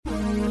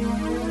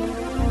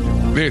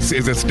This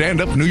is a Stand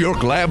Up New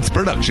York Labs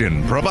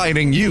production,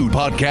 providing you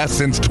podcasts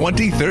since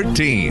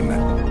 2013.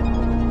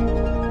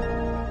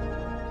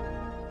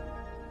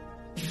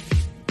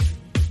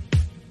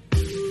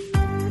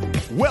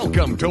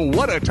 Welcome to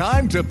What a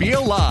Time to Be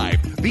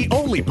Alive, the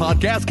only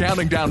podcast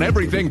counting down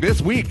everything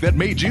this week that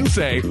made you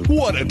say,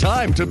 what a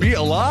time to be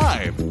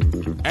alive.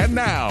 And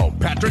now,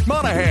 Patrick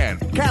Monahan,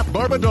 Kath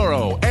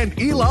Barbadoro, and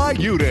Eli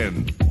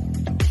Uden.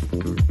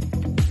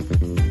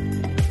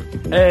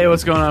 Hey,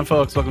 what's going on,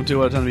 folks? Welcome to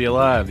What a Time to Be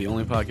Alive, the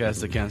only podcast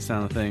that counts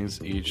down the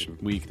things each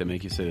week that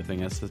make you say the thing.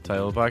 That's the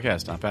title of the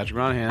podcast. I'm Patrick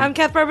Monahan. I'm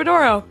Kath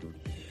Barbadoro.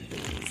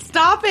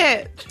 Stop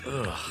it!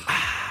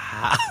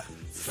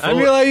 I'm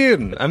Eli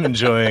Uden. I'm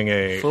enjoying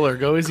a Fuller,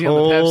 go easy on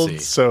the cold Pepsi.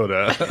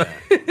 soda.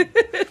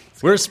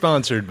 We're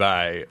sponsored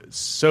by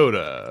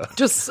soda.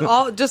 Just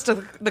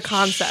the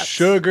concept.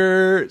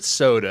 Sugar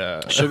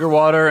soda. Sugar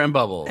water and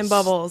bubbles. And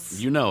bubbles.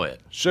 You know it.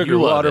 Sugar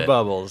You love water it.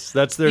 bubbles.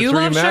 That's their You three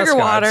love mascots. sugar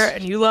water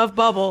and you love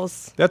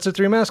bubbles. That's the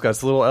three mascots.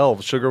 The little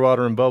elves. Sugar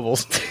water and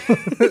bubbles.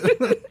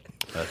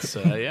 That's,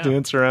 yeah.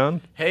 Dance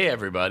around. Hey,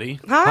 everybody.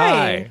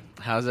 Hi.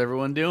 How's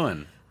everyone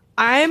doing?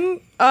 I'm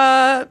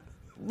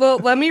well,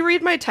 let me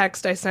read my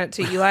text I sent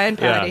to Eli and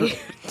Patty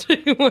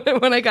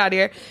when I got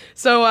here.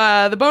 So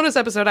the bonus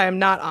episode I am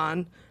not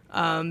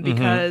on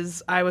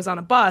because I was on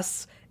a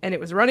bus and it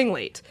was running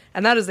late.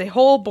 And that is a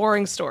whole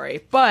boring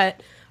story.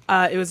 But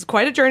it was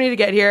quite a journey to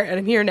get here, and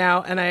I'm here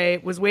now. And I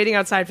was waiting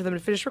outside for them to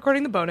finish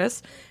recording the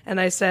bonus.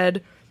 And I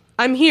said,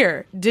 I'm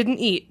here, didn't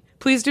eat.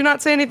 Please do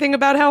not say anything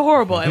about how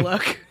horrible I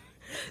look.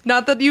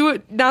 Not that you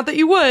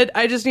would.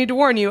 I just need to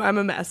warn you, I'm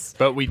a mess.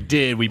 But we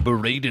did. We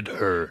berated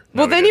her.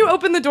 Well, then you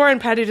opened the door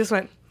and Patty just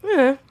went,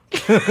 eh.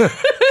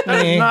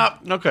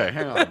 Okay,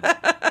 hang on.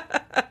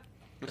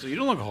 So you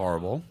don't look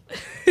horrible.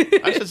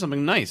 I said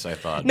something nice, I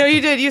thought. No,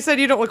 you did. You said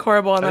you don't look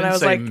horrible, and then I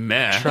was like,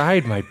 meh.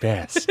 Tried my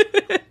best.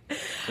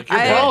 Your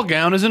ball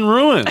gown is in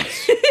ruins.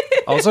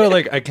 Also,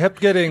 like, I kept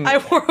getting... I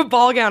wore a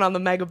ball gown on the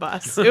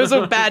megabus. It was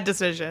a bad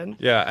decision.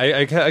 Yeah,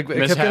 I kept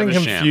getting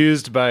Havisham.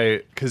 confused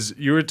by, because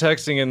you were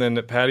texting and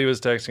then Patty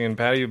was texting and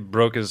Patty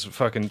broke his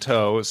fucking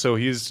toe, so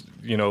he's,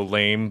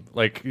 lame.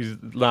 Like, he's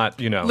not,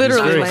 Literally he's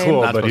very lame.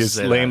 cool, Not but supposed he's to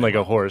say lame that like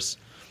a horse.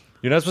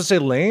 You're not supposed to say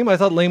lame? I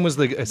thought lame was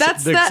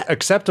the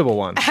acceptable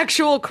one.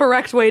 Actual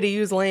correct way to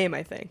use lame,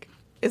 I think,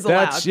 is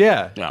allowed. That's,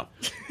 yeah. No.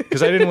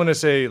 Because I didn't want to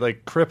say,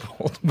 like,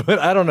 crippled, but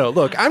I don't know.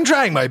 Look, I'm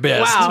trying my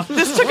best. Wow,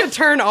 this took a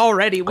turn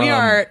already. We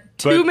are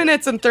 2 but-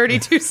 minutes and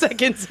 32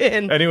 seconds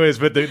in. Anyways,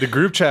 but the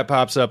group chat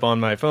pops up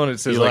on my phone. It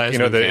says Eli's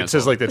been it says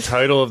canceled. like the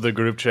title of the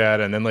group chat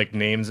and then like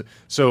names.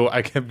 So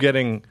I kept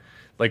getting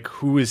like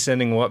who is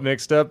sending what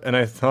mixed up, and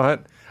I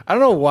thought, I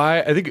don't know why.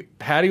 I think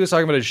Patty was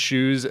talking about his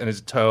shoes and his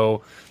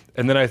toe,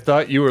 and then I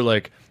thought you were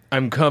like,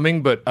 I'm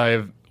coming, but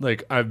I've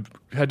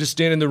had to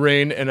stand in the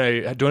rain and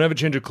I don't have a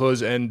change of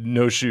clothes and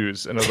no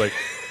shoes. And I was like,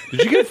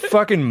 did you get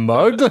fucking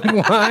mugged?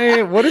 Like,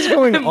 why? What is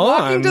going on?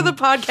 Walking to the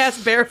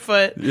podcast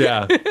barefoot.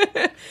 Yeah.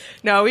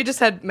 No, we just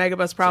had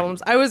megabus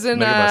problems. I was in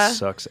Megabus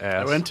sucks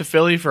ass. I went to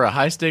Philly for a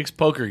high-stakes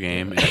poker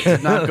game, and it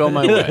did not go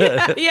my way.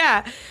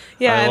 yeah.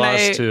 I And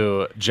lost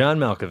to John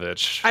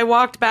Malkovich. I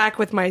walked back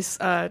with my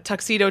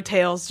tuxedo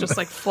tails just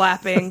like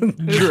flapping.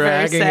 It was very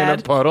Dragging in sad.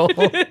 a puddle.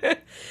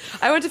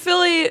 I went to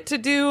Philly to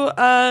do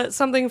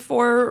something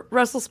for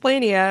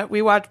WrestleSplania.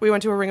 We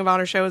went to a Ring of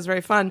Honor show. It was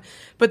very fun.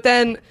 But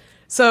then,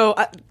 so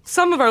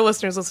some of our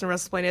listeners listen to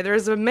WrestleSplania. There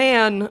is a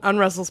man on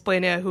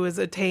WrestleSplania who has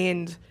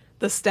attained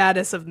the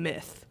status of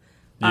myth.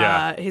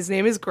 Yeah. His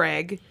name is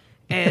Greg.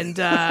 And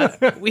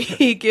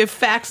we give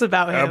facts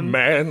about A him.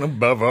 man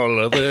above all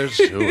others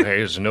who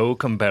has no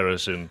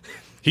comparison.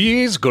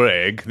 He's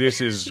Greg.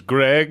 This is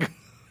Greg.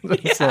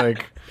 It's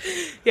like,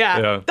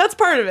 Yeah, that's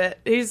part of it.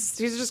 He's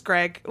just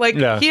Greg. Like,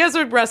 Yeah. he has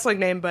a wrestling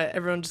name, but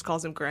everyone just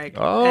calls him Greg.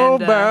 oh,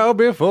 And, bow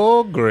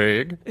before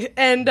Greg.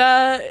 And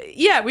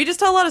yeah, we just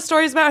tell a lot of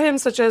stories about him,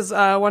 such as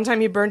one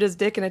time he burned his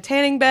dick in a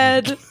tanning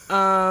bed.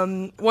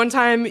 One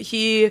time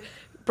he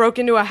broke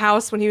into a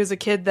house when he was a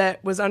kid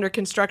that was under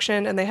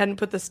construction and they hadn't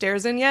put the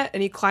stairs in yet,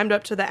 and he climbed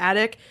up to the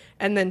attic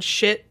and then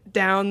shit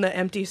down the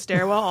empty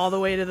stairwell all the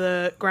way to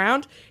the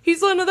ground.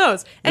 He's one of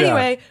those.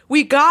 Anyway,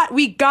 we got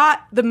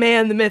the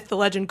man, the myth, the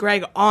legend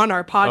Greg on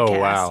our podcast. Oh,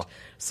 wow.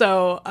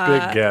 So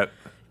Big get.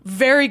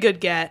 very good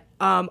get.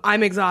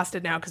 I'm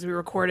exhausted now because we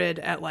recorded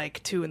at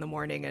like 2 a.m.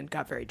 and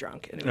got very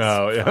drunk. And it was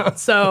Oh, yeah.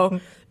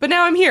 so, but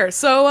now I'm here.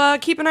 So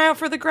keep an eye out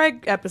for the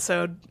Greg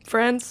episode,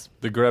 friends.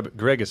 The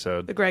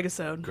Gregisode. The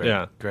Gregisode.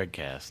 Yeah.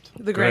 Gregcast.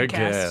 The Greg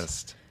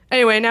cast. Gregcast.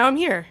 Anyway, now I'm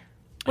here.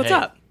 What's Hey.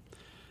 up?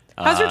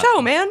 How's your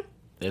toe, man?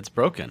 It's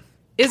broken.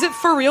 Is it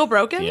for real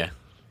broken? Yeah.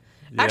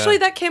 Actually,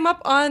 that came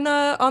up on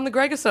the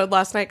Gregisode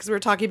last night because we were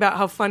talking about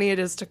how funny it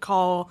is to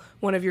call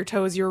one of your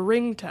toes your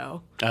ring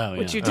toe. Oh,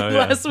 Which yeah. you did Oh, yeah.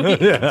 last week.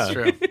 That's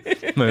true.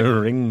 My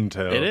ring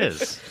toe. It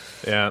is.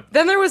 Yeah.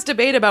 Then there was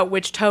debate about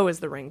which toe is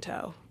the ring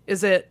toe.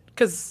 Is it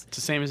because It's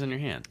the same as in your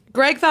hand.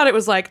 Greg thought it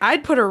was like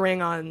I'd put a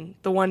ring on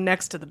the one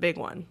next to the big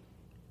one.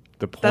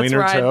 The That's pointer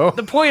where toe.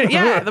 the pointer.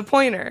 Yeah, the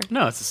pointer.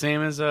 No, it's the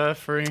same as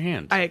for your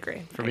hand. I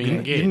agree. For being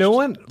engaged. You know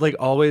what? Like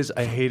always,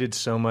 I hated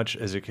so much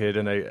as a kid,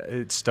 and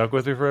it stuck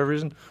with me for every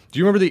reason. Do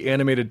you remember the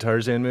animated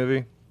Tarzan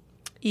movie?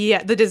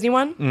 Yeah, the Disney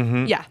one.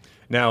 Mm-hmm. Yeah.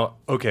 Now,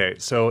 okay,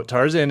 so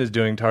Tarzan is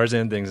doing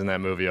Tarzan things in that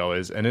movie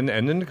always, and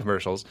in the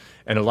commercials,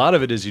 and a lot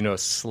of it is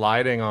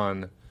sliding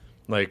on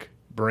like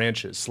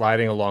branches,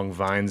 sliding along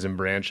vines and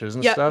branches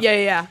and stuff.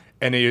 Yeah.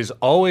 And he is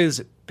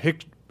always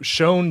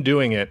shown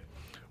doing it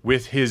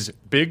with his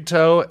big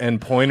toe and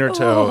pointer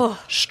toe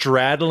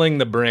straddling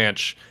the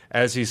branch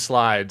as he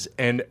slides,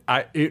 and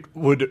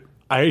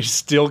I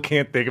still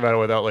can't think about it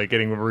without like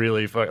getting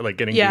really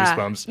getting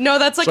goosebumps. No,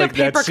 that's like It's a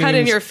paper cut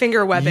in your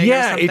finger webbing.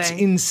 Yeah, or something. it's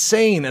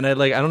insane, and I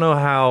don't know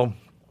how.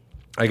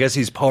 I guess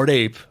he's part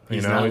ape.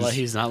 He's not like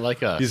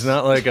us. He's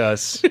not like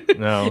us.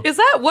 No.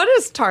 What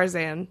is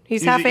Tarzan?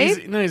 He's half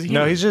ape? No, he's a No,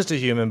 human. he's just a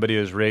human, but he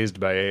was raised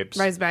by apes.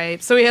 Raised by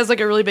apes. So he has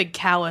like a really big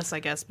callus, I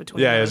guess,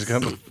 between Yeah, he those.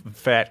 has a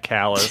fat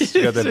callus. He's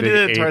got that So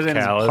big ape Tarzan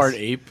is callus. part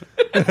ape.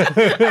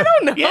 I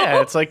don't know.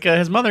 Yeah, it's like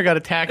his mother got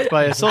attacked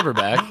by a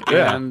silverback.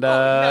 Yeah. And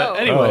no.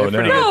 anyway, Oh, no.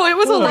 pretty good. No, it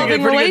was a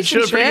loving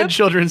relationship. Pretty good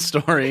children's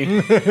story.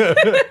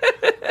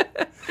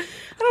 I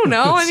don't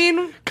know. I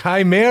mean,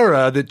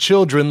 Chimera that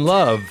children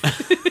love.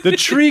 The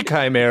tree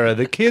chimera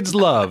the kids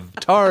love.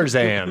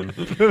 Tarzan.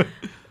 I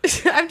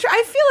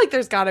feel like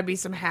there's got to be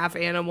some half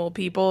animal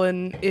people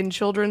in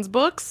children's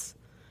books,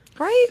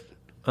 right?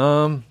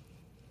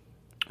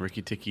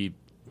 Ricky Tikki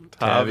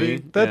Tavi?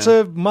 Tavi. That's Yeah.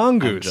 a I'm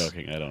mongoose.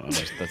 joking. I don't know.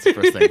 That's the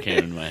first thing that came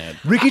in my head.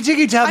 Ricky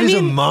Tikki Tavi's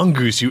a mean-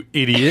 mongoose, you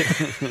idiot.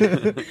 Isn't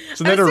that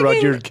a thinking,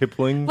 Rudyard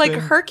Kipling Like thing?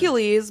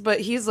 Hercules, but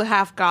he's a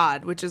half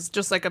god, which is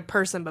just like a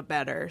person but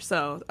better.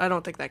 So I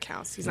don't think that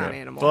counts. He's not an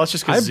animal. Well, that's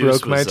just because I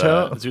broke my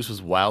toe. Zeus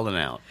was wilding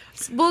out.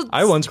 Well,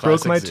 I once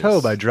broke Classic my Zeus.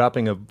 toe by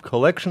dropping a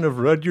collection of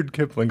Rudyard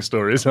Kipling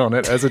stories on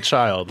it as a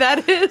child.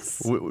 that is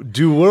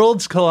Do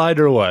worlds collide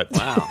or what?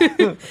 Wow.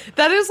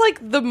 that is like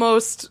the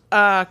most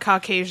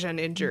Caucasian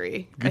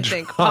injury I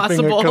think Dropping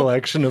possible. a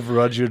collection of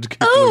Rudyard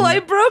Kipling. Oh, I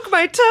broke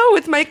my toe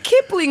with my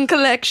Kipling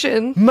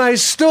collection. My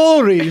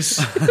stories!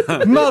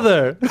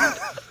 Mother!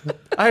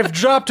 I've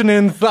dropped an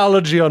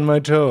anthology on my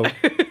toe.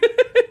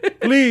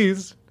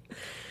 Please,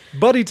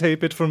 buddy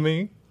tape it for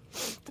me.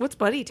 What's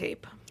buddy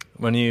tape?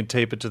 When you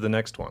tape it to the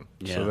next one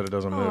Yeah. so that it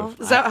doesn't Oh, move.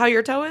 is that how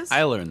your toe is?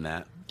 I learned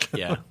that.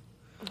 Yeah.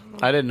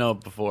 I didn't know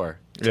it before.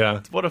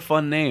 Yeah. What a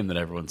fun name that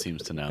everyone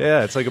seems to know.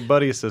 Yeah, it's like a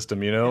buddy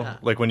system, you know? Yeah.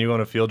 Like when you go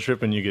on a field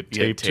trip and you get You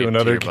get taped to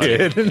another your buddy.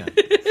 kid.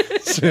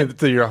 Yeah.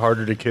 So you're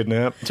harder to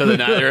kidnap. So that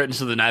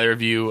neither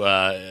of you,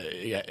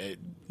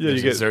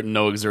 there's you get-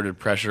 no exerted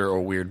pressure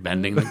or weird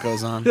bending that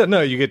goes on. Yeah,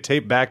 no, you get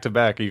taped back to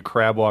back. You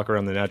crab walk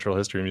around the Natural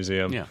History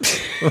Museum. Yeah.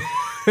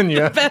 And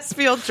you have, Best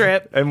field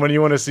trip. and when you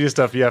want to see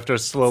stuff, you have to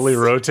slowly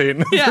rotate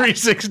in Yeah.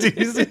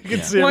 360s. So you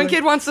can see One everything.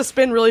 kid wants to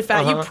spin really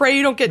fast. You pray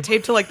you don't get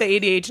taped to like the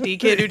ADHD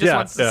kid who just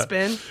wants to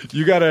spin.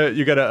 You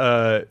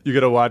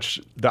gotta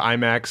watch the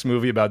IMAX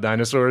movie about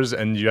dinosaurs,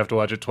 and you have to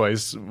watch it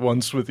twice.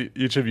 Once with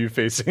each of you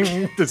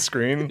facing the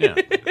screen. Yeah.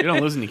 You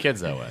don't lose any kids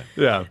that way.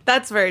 Yeah.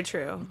 That's very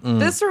true.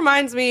 This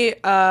reminds me,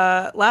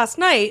 last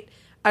night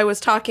I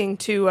was talking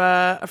to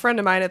a friend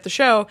of mine at the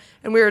show,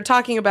 and we were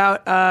talking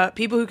about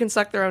people who can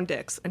suck their own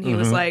dicks. And he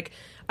was like,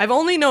 I've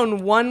only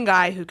known one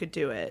guy who could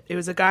do it. It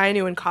was a guy I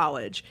knew in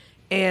college.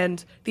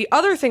 And the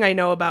other thing I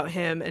know about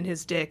him and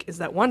his dick is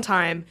that one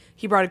time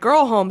he brought a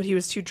girl home, but he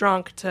was too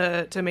drunk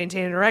to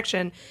maintain an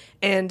erection,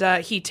 and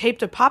he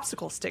taped a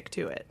popsicle stick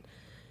to it.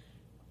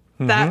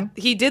 That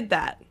he did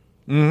that.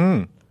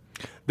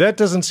 That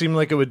doesn't seem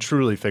like it would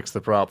truly fix the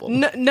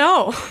problem.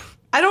 No,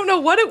 I don't know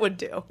what it would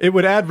do. It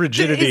would add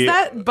rigidity. Is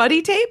that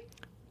buddy tape?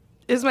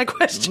 Is my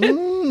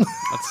question.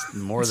 That's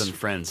more than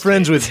friends.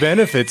 Friends with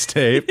benefits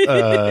tape.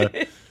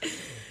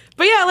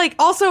 But yeah, like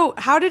also,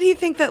 how did he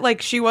think that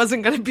like she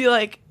wasn't going to be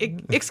like,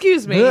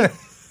 excuse me,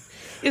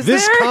 is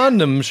This there?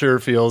 condom sure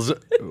feels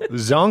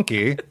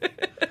zonky.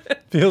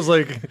 Feels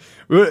like,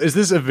 is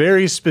this a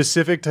very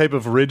specific type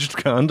of ridged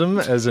condom?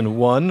 As in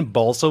one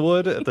balsa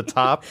wood at the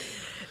top.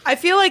 I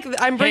feel like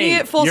I'm bringing Hey,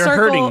 it full you're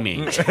circle. hurting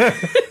me.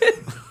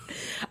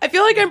 I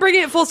feel like I'm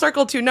bringing it full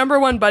circle to number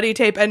one, buddy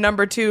tape, and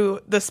number two,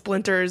 the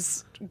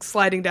splinters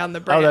sliding down the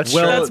branch. that's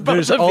Well, That's both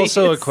there's of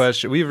also a these.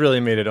 question. We've really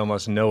made it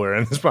almost nowhere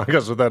in this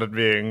podcast without it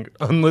being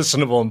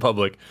unlistenable in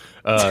public.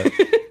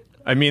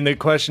 I mean, the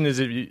question is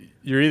if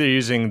you're either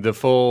using the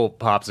full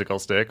popsicle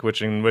stick,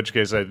 which in which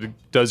case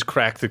does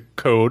crack the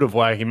code of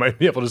why he might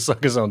be able to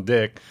suck his own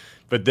dick,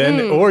 but then,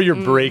 or you're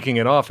breaking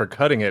it off or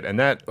cutting it, and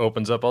that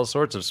opens up all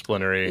sorts of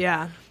splintery.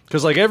 Yeah.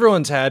 Because like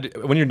everyone's had,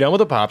 when you're done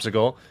with a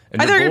popsicle and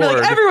I thought you're you were bored, gonna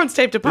be like, everyone's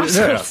taped to yeah.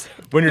 popsicles.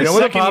 When you're The done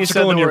with a second you said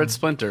popsicle the and you're word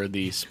splinter,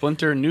 the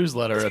Splinter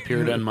newsletter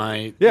appeared on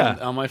my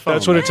on my phone.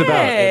 that's what it's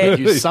about. Hey. Like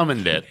you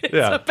summoned it.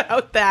 Yeah.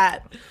 About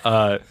that.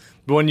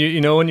 But when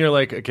when you're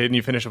like a kid and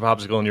you finish a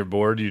popsicle and you're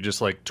bored, you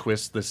just like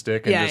twist the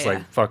stick and Yeah, just yeah.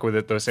 like fuck with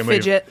it the same way.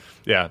 Fidget.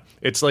 Yeah,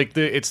 it's like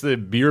the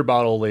beer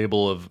bottle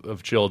label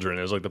of children.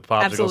 It's like the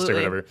popsicle stick Absolutely. or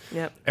whatever.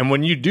 Yep. And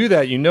when you do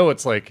that,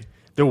 it's like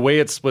the way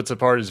it splits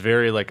apart is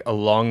very like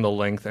along the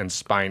length and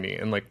spiny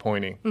and like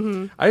pointy.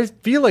 Mm-hmm. I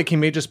feel like he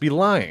may just be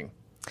lying.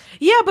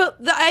 Yeah, but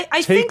I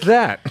Take think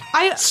that,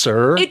 I,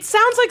 sir. It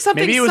sounds like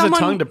something Maybe it was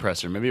someone... a tongue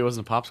depressor. Maybe it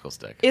wasn't a popsicle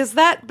stick. Is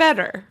that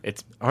better?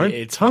 It's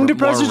tongue more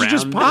depressors are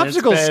just round.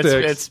 popsicle It's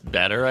sticks. It's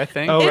better, I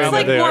think. Oh, It's yeah,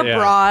 like they are, more yeah.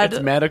 broad.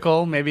 It's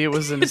medical. Maybe it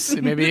was in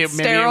maybe it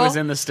Sterile. was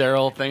in the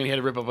sterile thing. And he had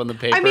to rip up on the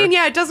paper. I mean,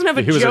 yeah, it doesn't have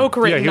a He was joke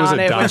written he was on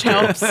a it, which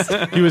doctor.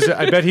 helps. He was.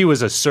 I bet he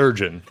was a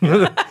surgeon.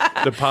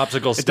 The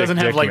popsicle stick it doesn't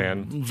have dick like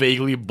man.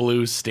 vaguely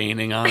blue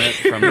staining on it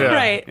from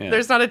Right. Yeah.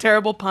 There's not a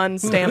terrible pun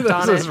stamped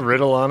on There's it. this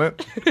riddle on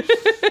it.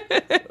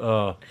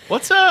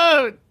 What's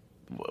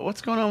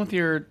going on with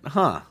your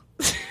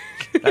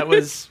That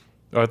was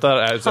Oh, I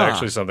thought it was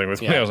actually something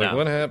with me. Yeah, I was like, no.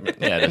 what happened?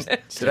 yeah. Just Did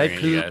I staring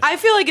at you poop? guys. I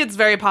feel like it's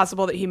very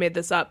possible that he made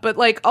this up, but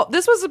like,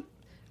 this was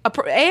a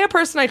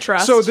person I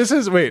trust. So this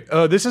is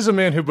this is a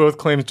man who both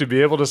claims to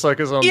be able to suck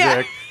his own Yeah,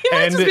 dick he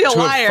might and just be a to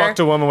liar. have fucked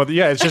a woman with.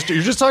 Yeah, it's just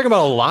you're just talking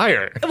about a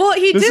liar. Well,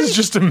 he This didn't. is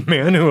just a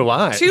man who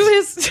lies. to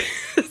his.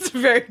 That's a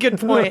very good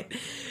point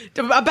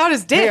about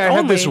his dick. Hey, I only.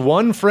 have this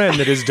one friend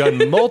that has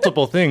done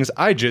multiple things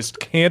I just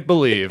can't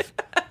believe.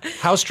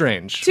 How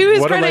strange. To his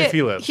What a credit, life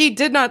he lives. he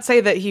did not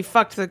say that he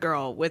fucked the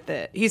girl with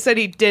it. He said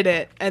he did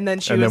it, and then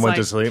she And then was went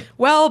like, to sleep?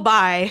 "Well,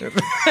 bye,"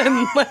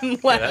 and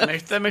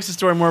left. that makes the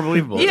story more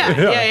believable.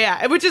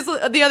 Yeah. Which is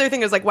the other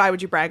thing is like, why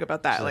would you brag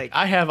about that? Like,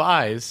 I have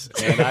eyes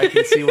and I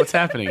can see what's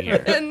happening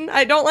here. and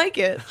I don't like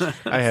it.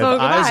 I have So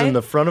eyes goodbye. in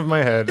the front of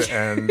my head,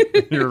 and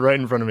you're right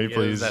in front of me, Please.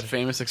 please. That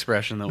famous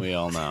expression that we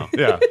all know.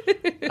 Yeah.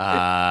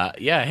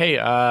 Hey,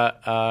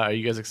 are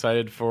you guys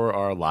excited for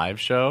our live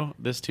show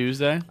this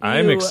Tuesday?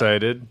 I'm You-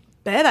 excited.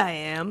 Bet I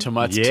am.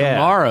 Yeah.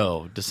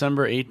 Tomorrow,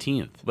 December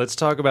 18th. Let's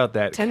talk about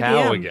that 10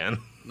 cow p.m. again.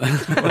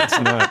 Let's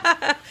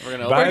not. We're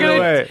gonna By open the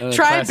it. way,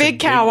 Try classic Big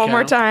Cow one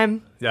more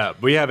time. Yeah,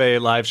 we have a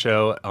live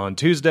show on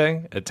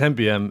Tuesday at 10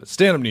 p.m.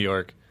 Stand Up New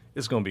York.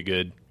 It's going to be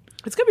good.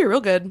 It's gonna be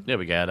real good. Yeah,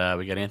 we got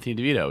Anthony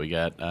DeVito. We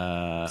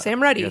got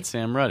Sam Ruddy. We got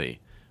Sam Ruddy.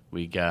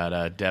 We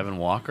got Devin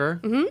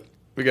Walker.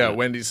 We got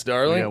Wendy We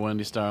Starling. got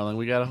Wendy Starling.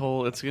 We got a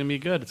whole. It's gonna be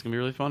good. It's gonna be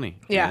really funny.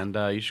 Yeah. and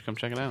you should come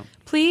check it out.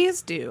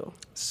 Please do.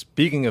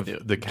 Speaking of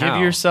the cow.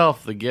 Give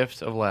yourself the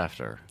gift of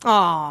laughter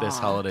Aw. this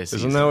holiday season.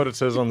 Isn't that what it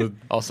says on the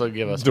Also,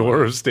 give us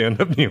door of Stand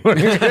Up New York?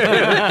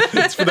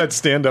 It's for that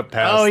stand up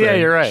pass. Oh yeah,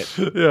 thing. you're right.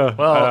 Yeah.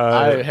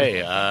 Well,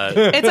 Uh,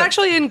 It's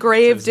actually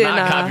engraved it's in.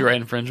 not copyright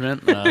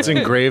infringement. it's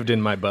engraved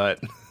in my butt.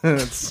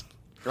 it's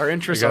Our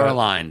interests I got are it.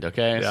 aligned.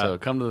 Okay, Yeah. so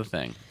come to the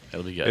thing.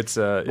 It'll be good. It's,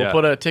 we'll yeah.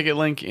 put a ticket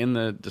link in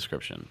the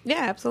description,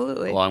 Yeah,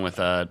 absolutely. along with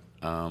a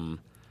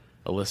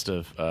list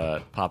of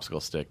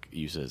popsicle stick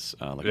uses,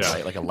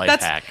 like a life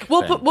That's hack.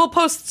 we'll thing. we'll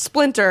post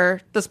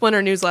Splinter, the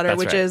Splinter newsletter, That's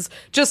which right. is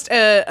just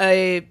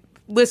a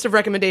list of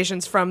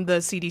recommendations from the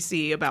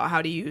CDC about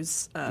how to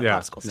use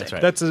popsicle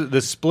stick. That's right.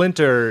 the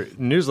Splinter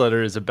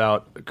newsletter is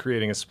about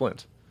creating a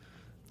splint.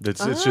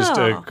 It's just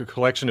a Oh.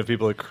 collection of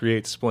people that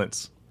create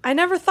splints. I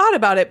never thought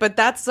about it, but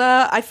that's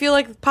I feel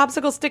like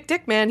Popsicle Stick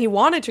Dick Man, he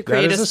wanted to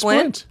create That is a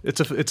splint,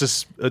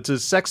 It's a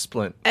sex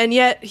splint. and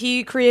yet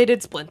he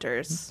created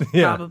splinters.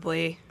 Yeah.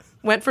 Probably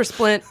went for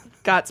splint,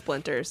 got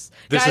splinters.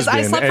 This guys,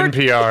 has been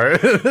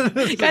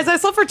NPR. guys, I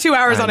slept for 2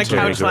 hours on a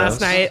Totally couch last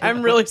gross. night.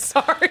 I'm really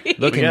sorry.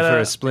 Looking gotta- for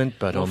a splint,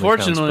 but only found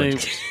Unfortunately,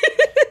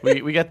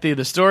 splinters. we got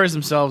the stories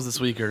themselves this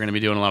week are going to be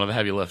doing a lot of the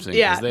heavy lifting. 'cause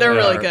Yeah, they they're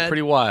really are good.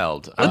 Pretty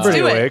wild. Let's pretty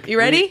do awake. it. You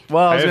ready?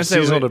 Well, I I was going have to say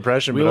seasonal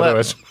depression, we but let-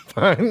 otherwise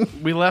fine.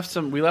 We left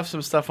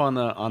some stuff on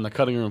the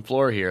cutting room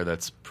floor here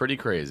that's pretty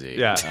crazy.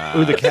 Yeah.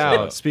 Ooh, the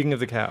cow. so- Speaking of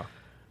the cow.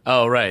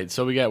 Oh right.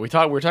 So we were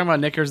talking about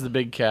Knickers the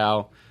big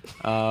cow.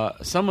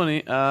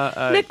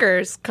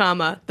 Knickers,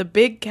 comma, the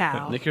big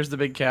cow. Knickers the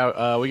big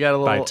cow. We got a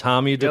little By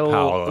Tommy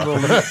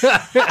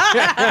got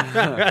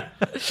a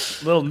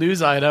little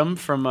news item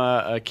from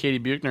Katie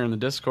Buchner in the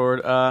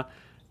Discord.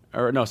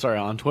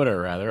 On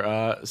Twitter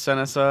rather. Sent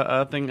us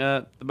a thing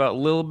about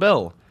Lil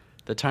Bill,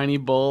 the tiny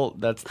bull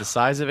that's the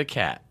size of a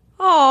cat.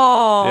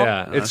 Oh,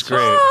 Yeah, it's that's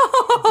great.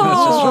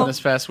 That's just from this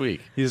past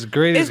week. He's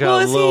great. He's Is- well,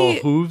 got is little he-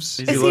 hooves.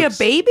 Is he a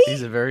baby?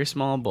 He's a very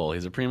small bull.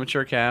 He's a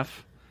premature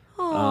calf.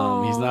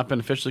 He's not been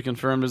officially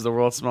confirmed as the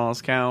world's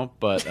smallest cow,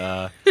 but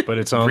But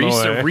it's on the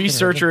way.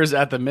 researchers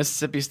at the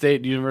Mississippi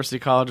State University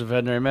College of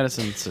Veterinary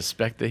Medicine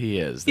suspect that he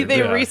is. They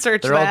Yeah.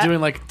 researched They're that. all doing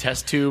like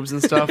test tubes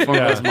and stuff, one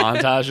of those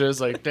montages,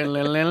 like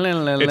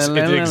It's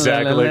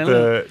exactly like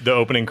the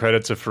opening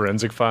credits of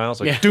Forensic Files.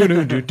 Like, Yeah. doo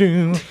doo doo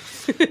doo.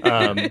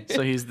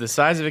 So he's the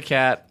size of a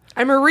cat.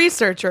 I'm a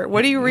researcher.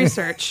 What do you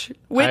research?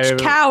 Which I-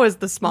 cow is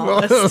the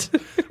smallest?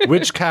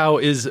 Which cow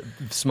is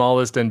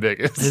smallest and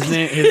biggest? His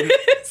name,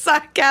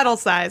 Cattle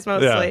size,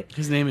 mostly.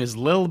 his name is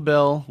Lil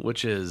Bill,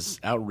 which is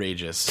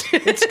outrageous.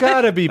 It's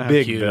gotta be How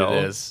Big cute Bill.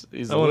 it is.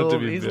 He's I a want it little,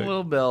 to be he's big. a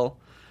little Bill.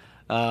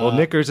 Well,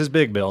 Knickers is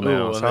Big Bill now.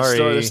 Ooh, and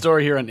Sorry. the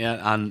story here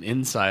on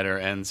Insider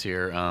ends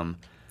here.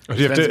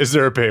 Is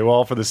there a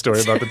paywall for the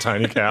story about the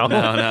tiny cow?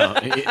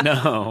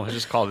 No, it's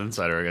just called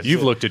Insider, I guess.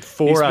 You've looked at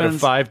 4 out of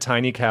spends- 5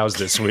 tiny cows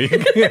this week.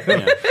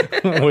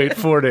 Wait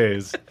 4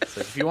 days.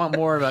 If you want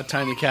more about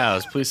tiny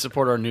cows, please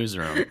support our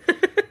newsroom.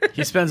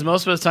 He spends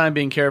most of his time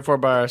being cared for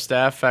by our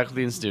staff,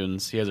 faculty, and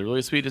students. He has a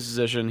really sweet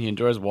disposition. He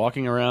enjoys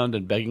walking around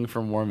and begging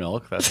for more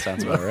milk. That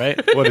sounds about right.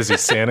 What is he,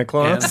 Santa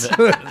Claus?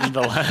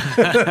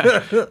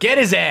 Get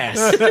his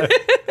ass.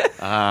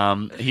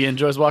 He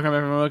enjoys walking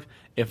around for more milk.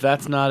 If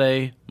that's not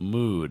a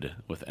mood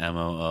with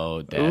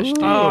MOO-D.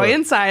 Oh,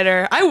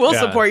 insider. I will Yeah.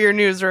 support your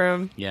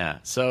newsroom. Yeah.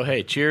 So,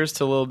 hey, cheers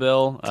to Lil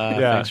Bill.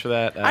 Thanks for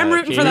that. I'm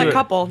rooting for Katie. that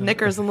couple,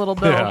 Knickers and Little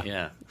Bill. Yeah.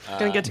 Yeah.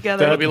 Gonna get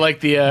together. That'll be like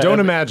the... Don't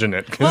imagine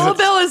it. 'cause Little it's-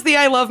 Bill is the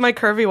I love my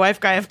curvy wife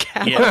guy of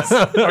cats. Yes.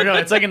 Or no,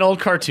 it's like in old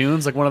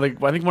cartoons. Like I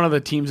think one of the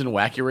teams in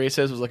Wacky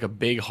Races was like a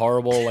big,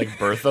 horrible, like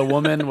Bertha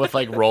woman with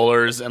like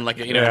rollers and like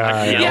Yeah,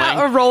 yelling.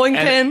 Yeah, a rolling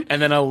pin. And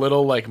then a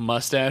little like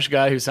mustache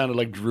guy who sounded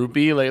like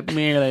droopy, like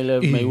man, I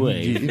love my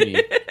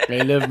wife. I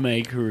love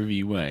my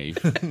curvy wife.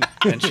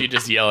 And she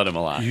just yelled at him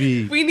a lot.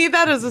 We need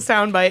that as a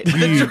soundbite.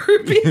 The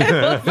droopy I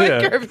love my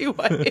curvy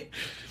wife.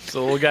 So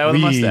a little guy with a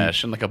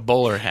mustache and like a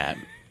bowler hat.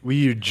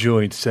 We are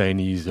joint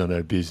signees on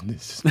our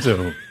business.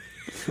 So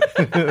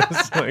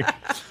it's like,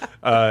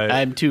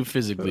 I'm too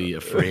physically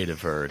afraid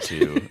of her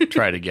to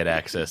try to get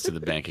access to the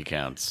bank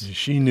accounts.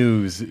 she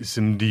knows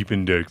some deep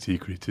and dark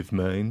secrets of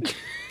mine.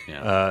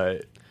 Yeah.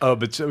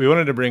 But so we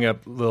wanted to bring up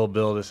Lil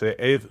Bill to say,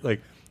 hey,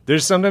 like,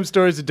 there's sometimes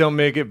stories that don't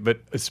make it, but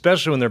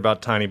especially when they're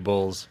about tiny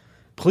bulls,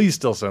 please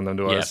still send them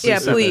to us. Yeah,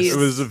 please. It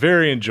was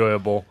very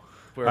enjoyable.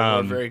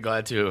 We're very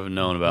glad to have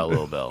known about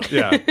Lil Bill.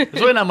 Yeah. There's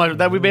really not much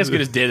that we basically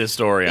just did a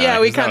story on. Yeah,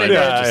 it. we There's not kinda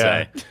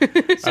much did.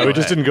 to say. We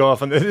just didn't go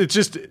off on it's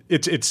just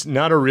it's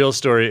not a real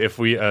story if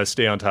we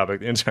stay on topic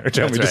the entire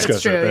time we right. discuss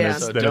That's true, it. Then yeah.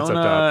 it's, So then it's up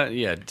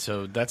don't, top.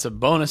 so that's a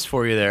bonus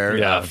for you there.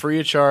 Yeah.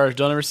 Free of charge.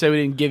 Don't ever say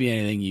we didn't give you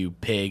anything, you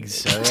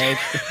pigs. All right.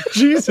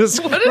 Jesus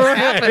What is Christ.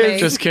 happening?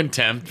 Just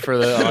contempt for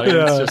the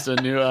audience. Yeah. Just a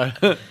new,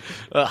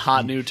 a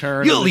hot new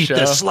turn. of the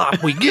show.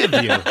 slop we give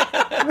you.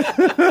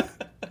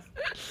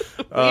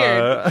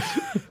 Weird.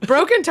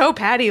 Broken toe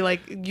Patty,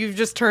 like you've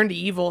just turned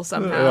evil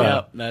somehow.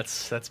 Yeah. Yep,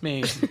 that's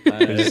me.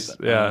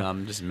 yeah.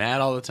 I'm just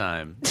mad all the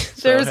time.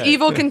 So, There's hey,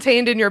 evil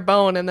contained in your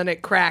bone, and then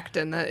it cracked,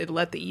 and it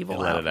let the evil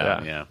let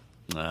out. it out.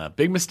 Yeah.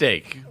 Big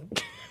mistake.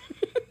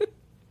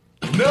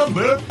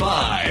 Number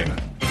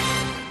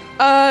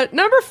 5.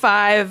 Number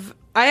 5,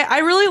 I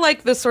really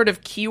like the sort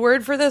of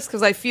keyword for this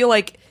because I feel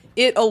like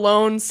it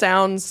alone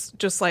sounds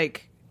just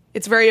like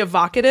it's very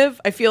evocative.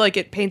 I feel like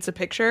it paints a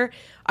picture.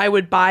 I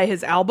would buy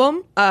his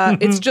album.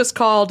 It's just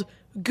called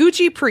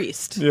Gucci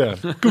Priest. Yeah.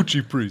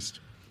 Gucci Priest.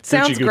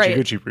 Sounds Gucci, great.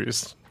 Gucci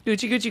Priest.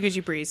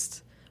 Gucci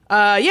Priest.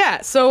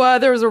 So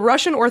there was a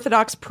Russian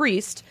Orthodox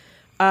priest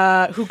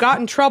who got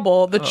in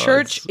trouble. The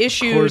church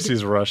issued. Of course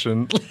he's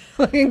Russian.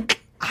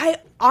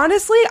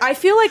 I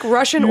feel like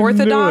Russian You knew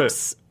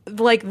Orthodox,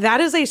 like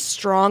that is a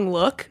strong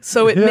look.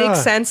 So it Yeah.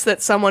 makes sense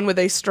that someone with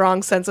a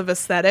strong sense of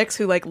aesthetics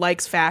who like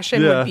likes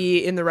fashion Yeah. would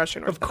be in the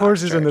Russian Orthodox. Of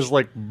course he's in Church. this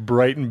like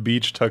Brighton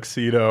Beach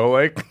tuxedo,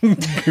 like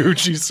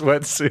Gucci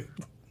sweatsuit.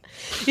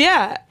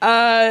 Yeah.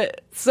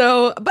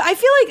 But I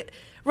feel like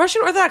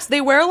Russian Orthodox,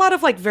 they wear a lot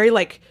of like very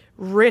like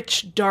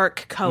rich,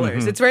 dark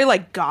colors. It's very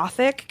like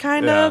gothic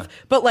kind Yeah. of,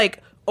 but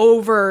like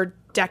over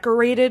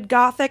decorated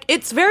gothic.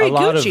 It's very A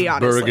lot Gucci,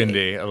 of honestly.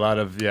 burgundy. A lot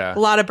of A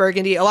lot of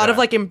burgundy, a lot of Yeah.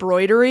 like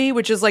embroidery,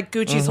 which is like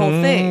Gucci's whole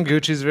thing.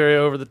 Gucci's very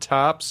over the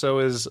top. So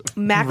is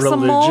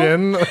Maximal.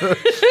 religion.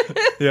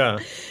 Yeah.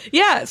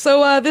 Yeah,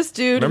 so this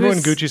dude Remember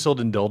when who's- Gucci sold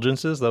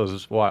indulgences? That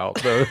was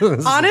wild.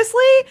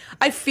 Honestly,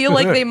 I feel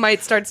like they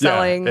might start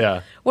selling.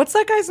 yeah. What's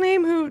that guy's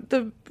name? Who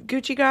the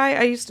Gucci guy?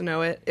 I used to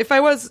know it. If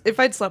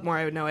I'd slept more,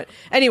 I would know it.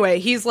 Anyway,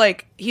 he's a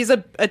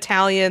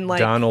Italian like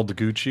Donald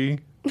Gucci.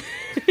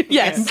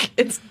 yes,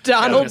 it's I was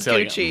Donald gonna say,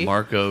 like, Gucci.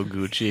 Marco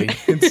Gucci.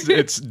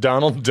 It's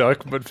Donald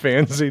Duck, but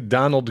fancy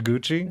Donald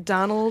Gucci.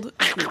 Donald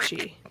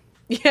Gucci.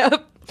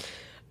 Yep.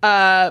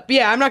 But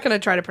yeah, I'm not going to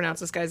try to pronounce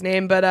this guy's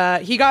name,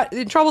 but he got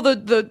in trouble.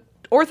 The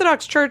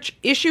Orthodox Church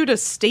issued a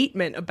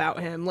statement about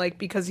him, like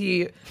because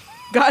he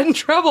got in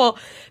trouble.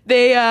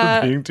 They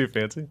Being too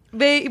fancy.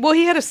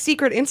 he had a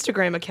secret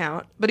Instagram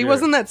account, but he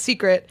wasn't that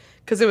secret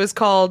because it was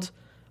called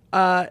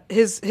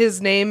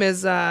his name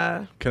is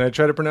Can I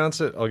try to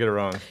pronounce it? I'll get it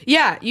wrong.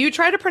 yeah, you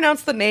try to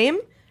pronounce the name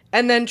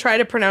and then try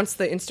to pronounce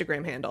the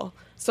Instagram handle.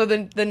 So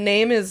the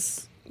name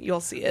is you'll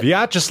see it.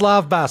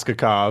 Vyacheslav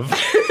Baskakov.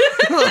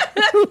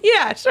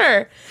 Yeah,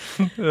 sure.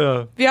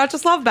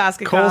 Vyacheslav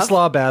Baskakov.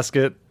 Coleslaw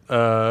basket.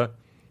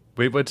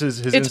 Wait, what's his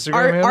It's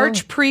Instagram handle?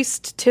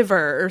 Archpriest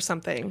Tiver or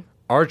something.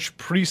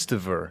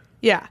 Archpriestiver.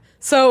 Yeah.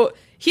 So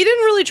he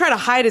didn't really try to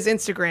hide his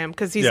Instagram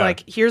because he's Yeah.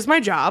 like, here's my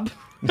job.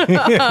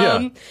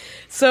 Yeah.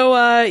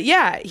 So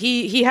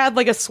he had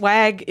like a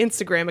swag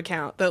Instagram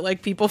account that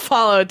like people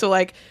followed to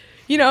like,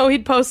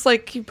 he'd post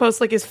like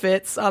his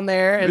fits on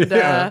there and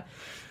Yeah.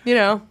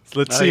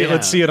 Let's see. yeah.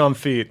 Let's see it on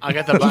feet. I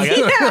got the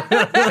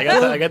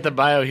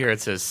bio here.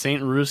 It says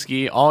Saint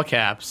Ruski, all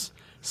caps,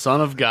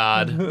 Son of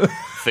God,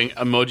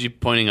 emoji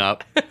pointing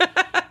up,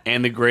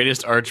 and the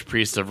greatest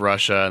archpriest of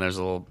Russia. And there's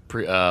a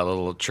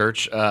little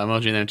church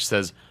emoji, and then it just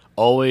says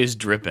always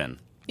dripping.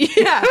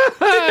 Yeah.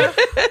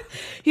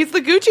 He's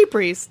the Gucci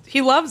priest.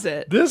 He loves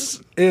it.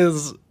 This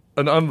is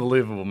an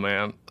unbelievable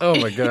man. Oh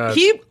my god.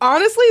 He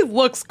honestly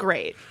looks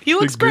great. He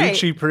looks the great.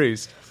 Gucci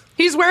priest.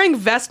 He's wearing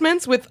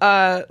vestments with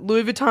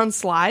Louis Vuitton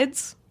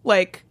slides.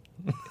 Like,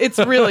 it's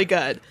really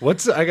good.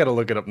 I gotta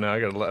look it up now.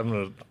 I'm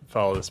gonna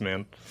follow this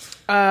man.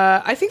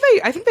 I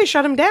think they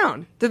shut him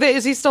down.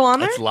 Is he still on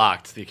there? It's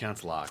locked. The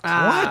account's locked.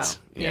 What?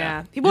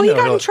 Yeah. Well, he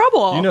got in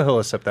trouble. You know he'll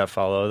accept that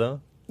follow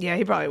though. Yeah,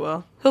 he probably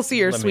will. He'll see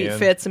your Let me sweet in.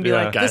 fits and be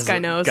Yeah. like, "This guy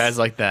knows." Guys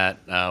like that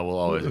will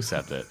always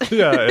accept it.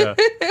 Yeah.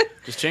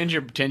 Just change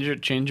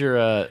your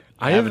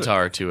I have-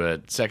 avatar to a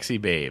sexy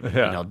babe.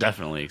 Yeah. And he'll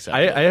definitely accept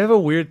I it. have a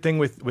weird thing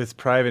with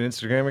private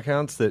Instagram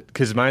accounts that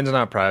because mine's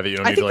not private. You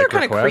don't I need think to like they're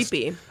kinda request.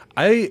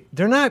 creepy.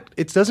 They're not.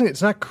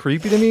 It's not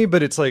creepy to me,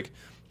 but it's like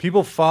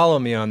people follow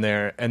me on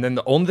there, and then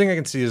the only thing I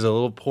can see is a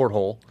little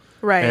porthole.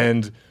 Right.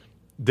 And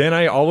then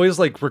I always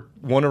like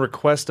want to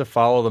request to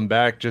follow them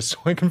back just so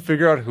I can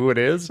figure out who it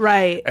is.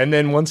 Right. And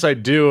then once I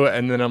do,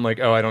 and then I'm like,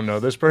 oh, I don't know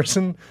this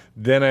person.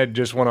 Then I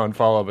just want to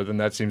unfollow, but then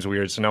that seems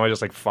weird. So now I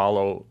just like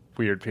follow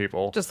weird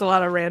people. Just a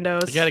lot of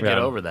randos. You gotta get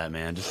Yeah. over that,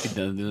 man. Just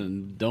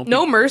don't.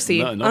 No mercy.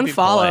 Don't be Unfollow.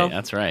 polite.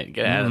 That's right.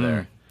 Get out of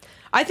there.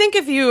 I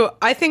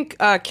think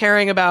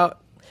caring about,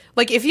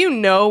 like, if you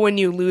know when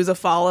you lose a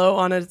follow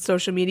on a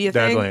social media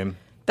That's thing, lame.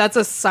 that's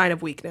a sign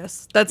of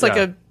weakness. That's like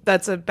Yeah.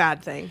 that's a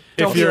bad thing.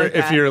 Don't if be you're like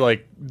that. if you're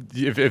like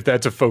if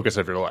that's a focus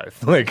of your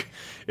life, like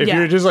if Yeah.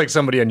 you're just like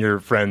somebody and your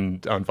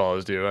friend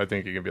unfollows you, I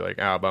think you can be like,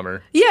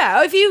 bummer.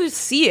 Yeah, if you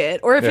see it,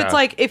 or if Yeah. it's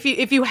like if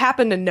you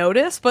happen to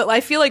notice. But I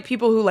feel like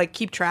people who like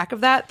keep track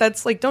of that,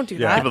 that's like, don't do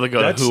Yeah. that. People that go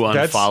to That's- who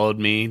that's- unfollowed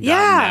me.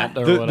 Yeah.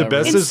 Or The whatever.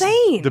 best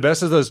Insane. is the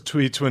best is those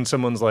tweets when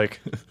someone's like,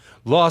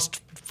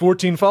 lost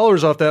 14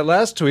 followers off that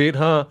last tweet,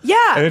 huh? Yeah,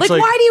 And it's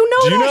like, why do you know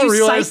do that, not you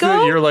realize psycho?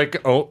 that you're like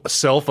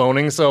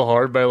self-owning so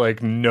hard by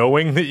like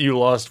knowing that you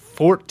lost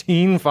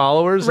 14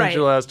 followers Right. since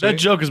your last That tweet?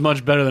 joke is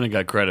much better than it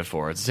got credit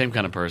for. It's the same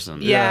kind of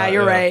person. yeah, Yeah,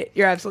 you're yeah. right.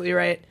 You're absolutely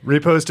right.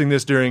 Reposting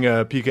this during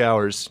peak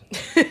hours.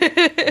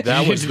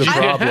 That was the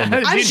problem.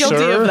 I'm Did guilty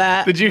Sir? of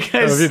that. Did you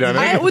guys? Have you done it?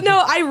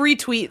 I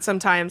retweet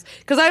sometimes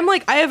because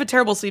I have a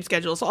terrible sleep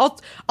schedule, so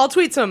I'll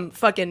tweet some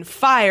fucking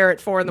fire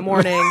at 4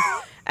 a.m,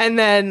 and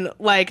then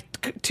like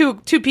 2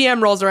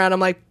 p.m. rolls around. I'm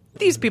like,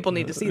 these people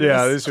need to see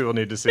Yeah, this. these people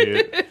need to see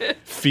it.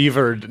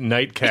 Fevered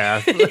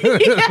nightcath.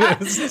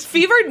 Yes.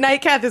 Fevered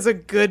Nightcath is a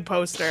good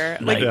poster,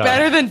 like Nightcath.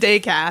 better than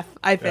Daycath,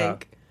 I Yeah.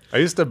 think. I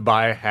used to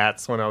buy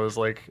hats when I was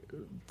like,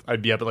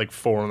 I'd be up at like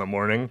 4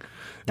 a.m.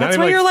 That's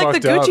Not why even, you're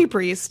like the fucked Gucci up.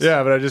 priest.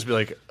 Yeah, but I'd just be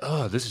like,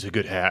 oh, this is a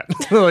good hat.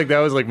 Like that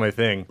was like my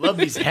thing. Love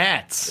these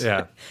hats.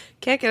 Yeah.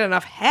 Can't get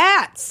enough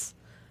hats.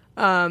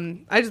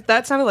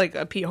 That sounded like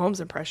a Pete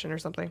Holmes impression or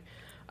something.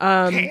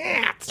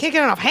 Hats. Can't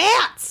get enough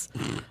hats.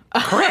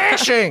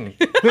 Crashing.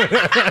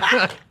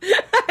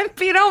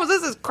 Pete Holmes,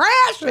 this is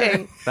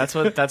crashing. That's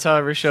how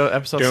every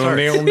episode Down,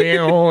 starts. down,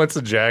 down. It's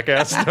a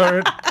jackass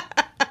start.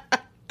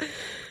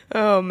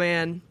 Oh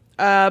man.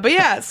 But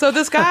yeah, so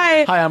this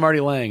guy. Hi, I'm Artie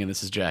Lang, and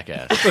this is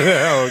Jackass.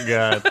 Oh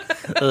god.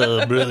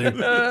 Oh,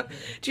 brother.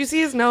 Do you see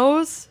his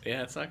nose?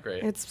 Yeah, it's not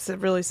great. It's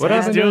really sad. What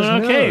happened to Doing his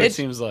okay. nose? It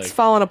seems like. It's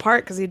falling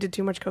apart because he did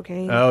too much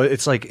cocaine. Oh,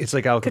 it's like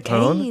Al Capone.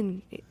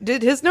 Cocaine.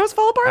 Did his nose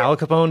fall apart? Al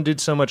Capone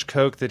did so much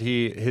coke that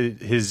he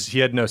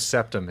had no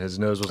septum. His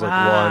nose was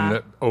like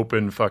one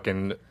open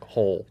fucking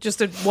hole.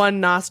 Just I'm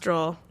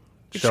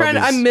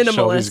minimalist.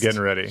 Shelby's getting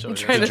ready.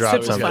 trying to drop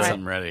simplify. something. Got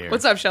something ready here.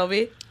 What's up,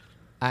 Shelby?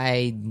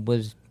 I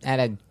was at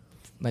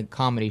a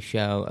comedy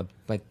show,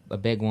 a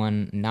big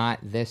one, not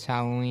this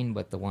Halloween,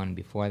 but the one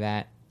before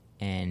that,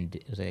 and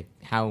it was a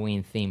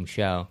Halloween themed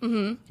show,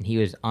 and he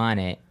was on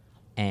it,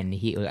 and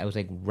I was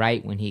like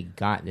right when he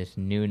got this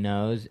new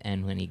nose,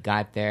 and when he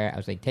got there, I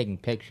was like taking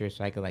pictures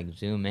so I could like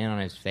zoom in on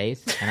his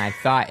face, and I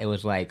thought it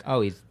was like,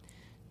 oh, he's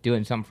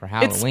doing something for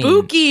Halloween. It's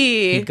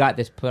spooky. He got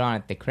this put on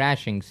at the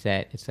Crashing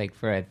set. It's like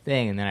for a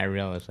thing, and then I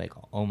realized like,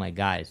 oh my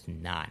god, it's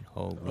not.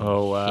 Holy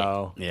Oh shit.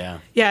 wow. Yeah.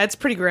 Yeah, it's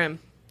pretty grim.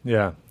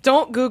 Yeah.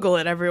 Don't Google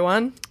it,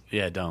 everyone.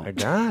 Yeah, I don't.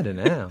 got it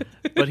now.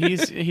 But he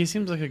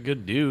seems like a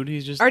good dude.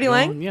 He's just Artie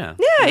Lang? Yeah.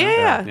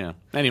 Yeah.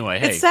 Anyway,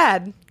 hey, It's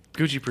sad.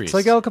 Gucci Priest. It's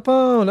like Al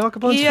Capone. Al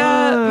Capone's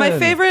fun. My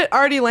favorite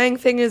Artie Lang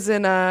thing is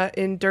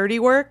in Dirty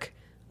Work,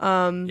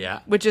 Yeah.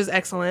 which is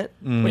excellent.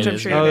 Mm. Which It I'm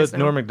is. sure you Oh, guys know.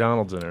 Norm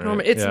Macdonald's in it.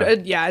 Right?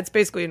 It's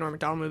basically a Norm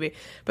Macdonald movie.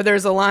 But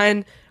there's a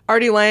line.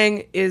 Artie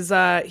Lang is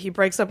he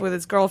breaks up with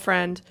his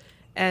girlfriend,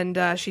 and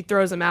she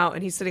throws him out,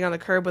 and he's sitting on the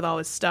curb with all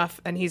his stuff,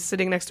 and he's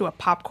sitting next to a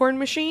popcorn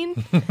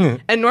machine.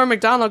 And Norm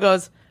Macdonald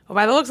goes, "Well,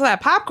 by the looks of that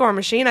popcorn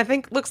machine, I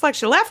think looks like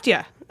she left you."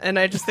 And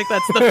I just think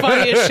that's the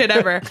funniest shit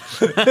ever.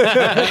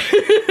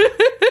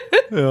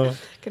 Yeah.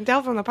 Can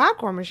tell from the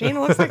popcorn machine, it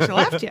looks like she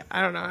left you.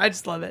 I don't know. I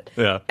just love it.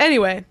 Yeah.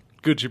 Anyway,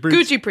 Gucci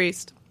Priest. Gucci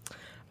Priest.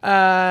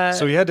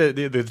 So he had to.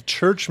 The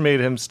church made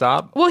him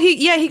stop. Well,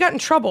 he got in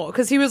trouble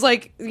because he was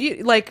like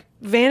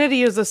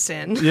vanity is a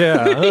sin.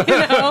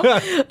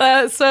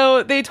 Yeah.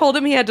 So they told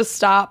him he had to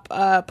stop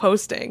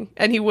posting,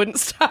 and he wouldn't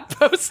stop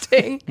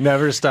posting.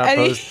 Never stop. And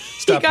he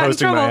Stop got in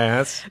posting my trouble.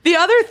 ass.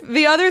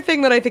 The other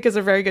thing that I think is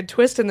a very good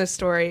twist in this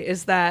story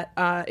is that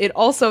it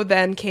also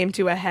then came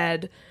to a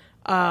head.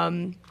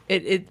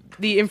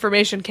 the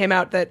information came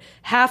out that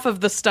half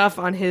of the stuff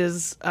on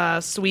his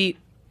sweet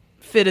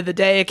fit of the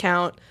day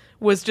account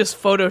was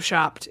just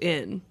photoshopped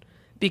in.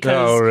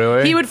 Because Oh,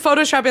 really? he would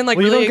Photoshop in like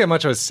Well, you really don't get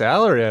much of a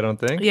salary, I don't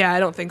think. Yeah, I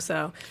don't think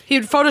so. He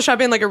would Photoshop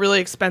in like a really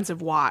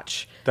expensive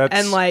watch. That's-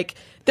 and like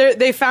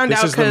they found This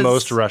out is the 'cause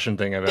most Russian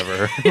thing I've ever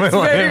heard. in my it's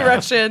life. very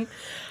Russian.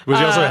 Was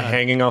he also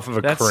hanging off of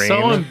a That's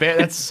crane?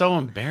 that's so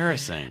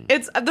embarrassing.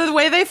 It's the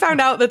way they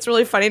found out that's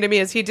really funny to me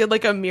is he did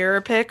like a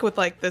mirror pic with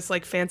like this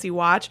like fancy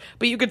watch,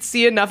 but you could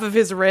see enough of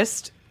his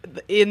wrist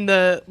in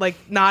the like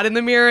not in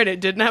the mirror and it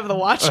didn't have the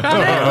watch on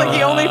it. Like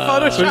he only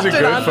photoshopped So he's a it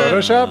good on the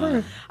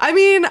Photoshopper? I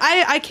mean,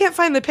 I can't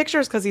find the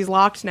pictures because he's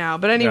locked now.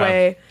 But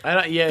anyway, I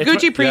don't, yeah, it's-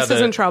 Gucci Priest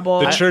is in trouble.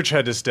 The church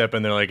had to step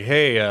in. They're like,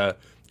 hey,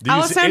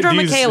 Alessandro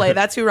these- Michele,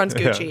 that's who runs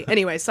Gucci.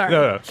 Anyway, sorry.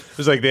 No. It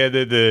was like they had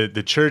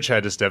the church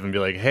had to step and be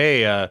like,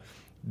 hey,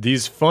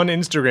 these fun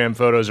Instagram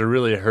photos are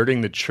really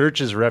hurting the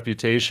church's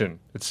reputation.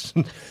 It's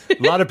a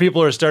lot of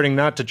people are starting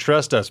not to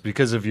trust us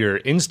because of your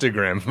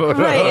Instagram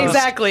photos. Right,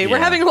 exactly. We're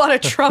Yeah. having a lot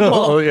of trouble.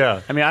 Oh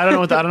yeah. I mean, I don't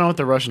know what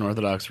the Russian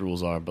Orthodox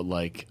rules are, but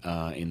like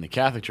in the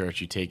Catholic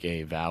Church, you take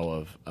a vow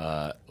of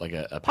like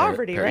a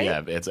Poverty, right?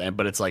 Yeah,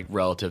 it's like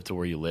relative to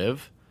where you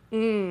live.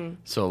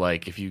 So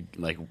like if you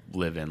like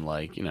live in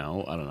like I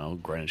don't know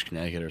Greenwich,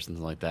 Connecticut or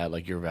something like that,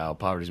 like your vow of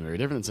poverty is very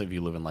different than if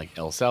you live in like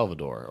El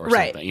Salvador or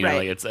Right, something.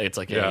 right. Like it's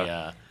like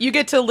Yeah. You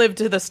get to live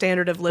to the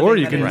standard of living. Or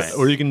you that can, is-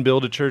 or you can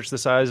build a church the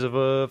size of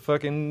a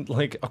fucking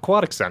like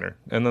aquatic center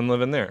and then live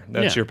in there.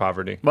 That's Yeah. your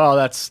poverty. well,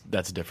 that's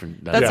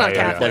different. That's not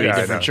Catholic. That'd be Yeah, a I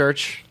different know.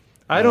 church.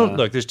 I don't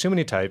look. There's too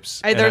many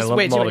types. and I There's lump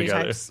way them too all many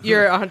together. types.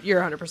 You're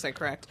 100%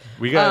 correct.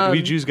 We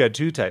Jews got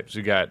two types.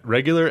 We got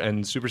regular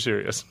and super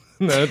serious.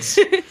 That's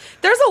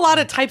There's a lot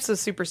of types of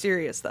super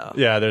serious though.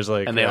 yeah. There's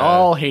like And they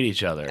all hate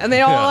each other. And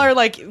they all Yeah. are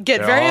like get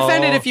They're very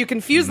offended all if you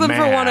confuse them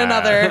for one mad.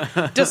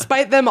 another,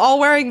 despite them all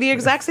wearing the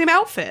exact same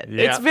outfit.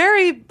 Yeah.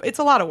 It's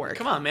a lot of work.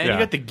 Come on, man! Yeah. You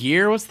got the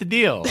gear. What's the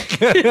deal?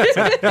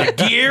 The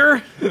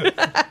gear?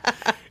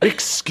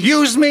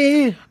 Excuse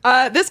me.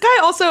 This guy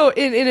also,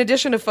 in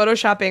addition to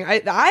photoshopping,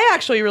 I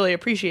actually really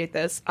appreciate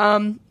this.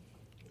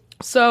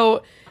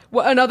 So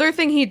another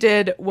thing he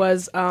did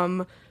was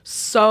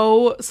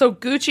so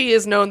Gucci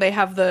is known. They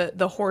have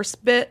the horse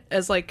bit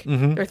as like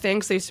their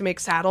thing. So they used to make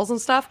saddles and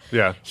stuff.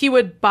 Yeah. He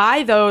would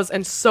buy those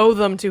and sew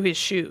them to his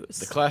shoes.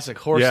 The classic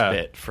horse Yeah.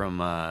 bit from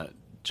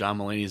John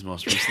Mulaney's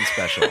most recent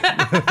special.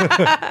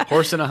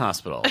 Horse in a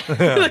hospital.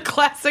 The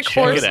classic Check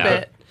horse it out.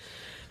 bit.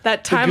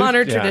 That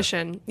time-honored yeah.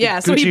 tradition. Yeah,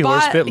 so Gucci he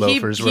bought horse bit he-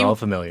 loafers he, were all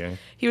familiar.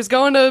 He was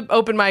going to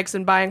open mics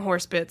and buying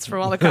horse bits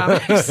from all the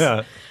comics.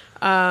 Yeah,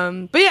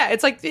 But yeah,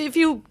 it's like if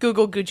you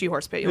Google Gucci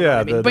horse bit, you'll know what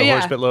I mean. the But yeah,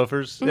 horse bit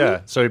loafers.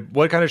 Yeah. So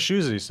what kind of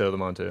shoes did he sew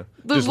them onto?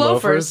 the Just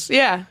loafers.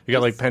 Yeah. You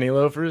got like penny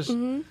loafers.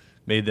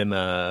 Made them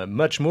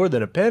much more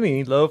than a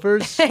penny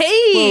loafers.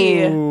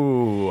 Hey,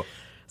 Ooh.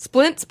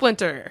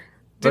 Splinter.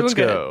 Doing Let's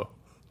good. go.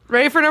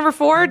 Ready for number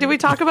 4? Did we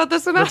talk about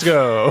this enough? Let's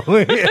go.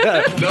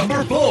 Yeah.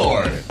 Number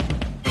 4.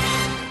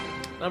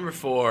 Number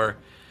 4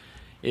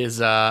 is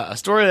a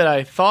story that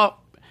I thought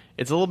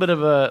it's a little bit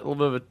of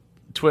a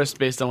twist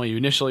based on what you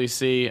initially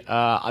see.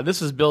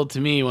 This was billed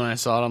to me when I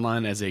saw it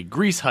online as a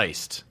grease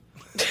heist.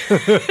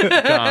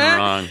 Gone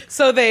wrong.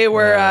 So they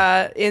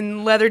were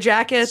in leather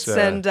jackets So,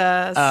 and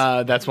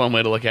That's one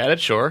way to look at it,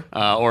 sure.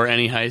 Or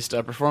any heist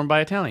performed by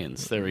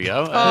Italians. There we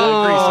go. Grease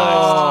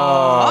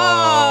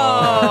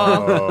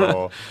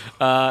Oh.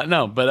 heist.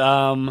 No, but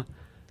I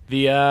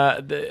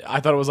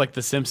thought it was like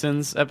the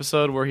Simpsons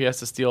episode where he has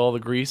to steal all the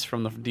grease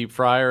from the deep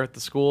fryer at the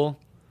school.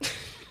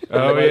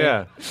 Oh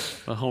yeah.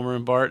 Homer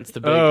and Bart, it's the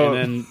big, Oh. and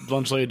then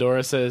Lunch Lady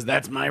Dora says,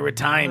 "That's my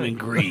retirement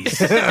grease."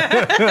 good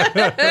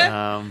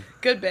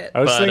bit. I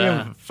was But,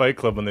 thinking Fight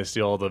Club when they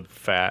steal all the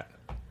fat.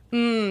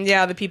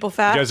 Yeah, the people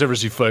fat. You guys ever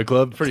see Fight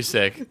Club? Pretty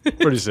sick.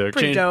 Pretty sick.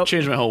 Pretty dope.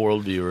 Changed my whole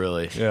worldview,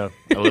 really. Yeah.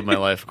 I live my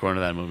life according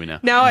to that movie now.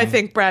 Now I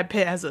think Brad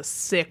Pitt has a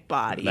sick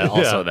body.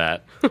 Also Yeah.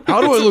 that.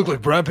 How do I look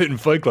like Brad Pitt in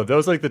Fight Club? That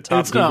was like the top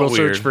It's not Google search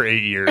weird. for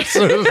 8 years.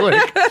 So it was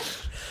like,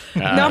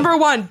 Number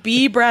 1,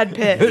 be Brad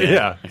Pitt.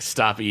 yeah. Like,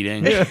 stop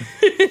eating.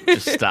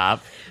 Just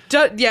stop.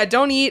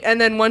 Don't eat, and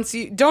then once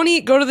you don't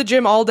eat, go to the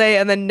gym all day,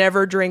 and then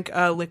never drink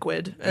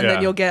liquid, and Yeah,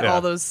 then you'll get yeah.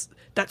 all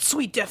that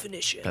sweet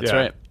definition. That's Yeah.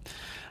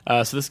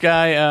 right. So this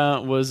guy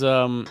was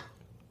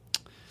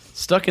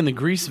stuck in the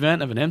grease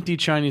vent of an empty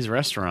Chinese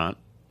restaurant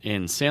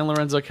in San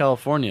Lorenzo,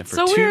 California for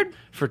So weird.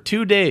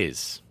 2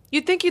 days.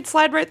 You'd think you'd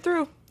slide right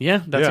through.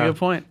 Yeah, that's Yeah. a good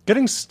point.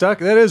 Getting stuck,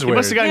 that is He weird.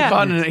 must have gotten Yeah.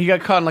 caught. He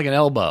got caught in like an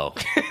elbow,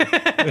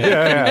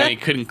 yeah. and he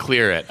couldn't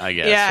clear it. I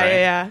guess. Yeah, right?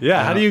 yeah,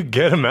 Yeah, how do you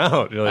get him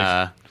out? You're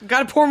like,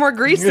 Got to pour more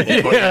grease in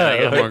it. Yeah,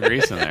 get more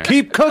grease in there.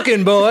 keep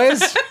cooking,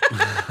 boys.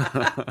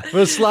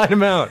 We'll slide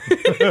him out.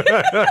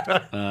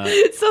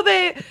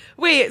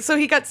 So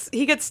he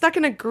gets stuck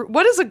in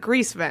what is a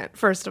grease vent?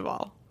 First of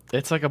all,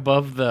 It's like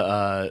above the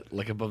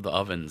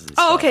ovens. And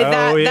oh, stuff. okay,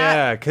 Oh,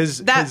 yeah,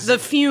 because the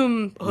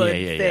fume hood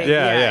Yeah, yeah, thing.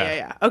 yeah.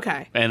 Yeah.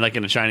 Okay. And like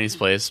in a Chinese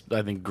place,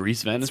 I think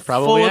grease vent is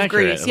probably Full of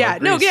accurate. grease. A Yeah. lot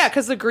of No. grease. Yeah,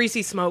 because the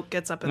greasy smoke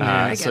gets up in there.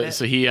 I get it.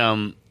 So he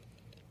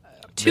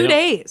 2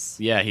 days.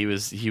 Yeah, he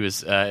was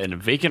in a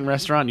vacant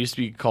restaurant. Used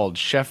to be called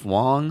Chef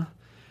Wong,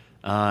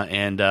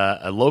 and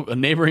a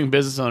neighboring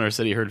business owner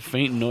said he heard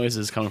faint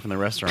noises coming from the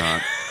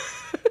restaurant.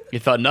 He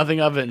thought nothing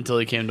of it until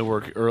he came to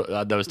work.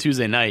 That was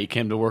Tuesday night. He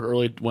came to work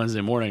early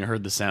Wednesday morning and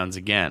heard the sounds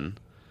again.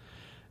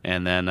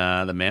 And then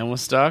the man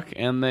was stuck,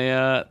 and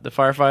the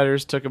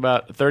firefighters took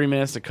about 30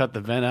 minutes to cut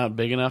the vent out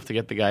big enough to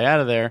get the guy out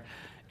of there.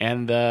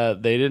 And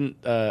they didn't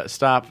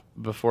stop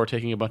before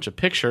taking a bunch of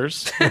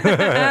pictures,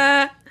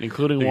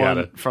 including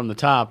one from the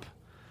top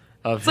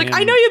of It's like,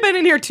 I know you've been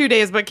in here 2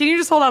 days, but can you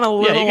just hold on a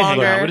little you can hang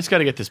longer? on. We just got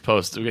to get this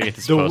post. We got to get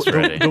this post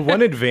ready. The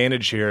one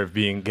advantage here of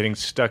getting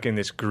stuck in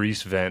this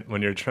grease vent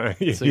when you're trying.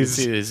 So you can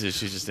see she's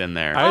just in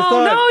there.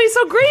 No, he's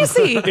so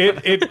greasy.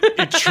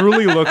 It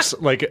truly looks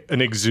like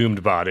an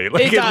exhumed body.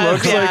 Like It does,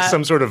 looks like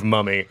some sort of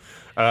mummy.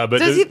 But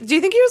do you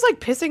think he was like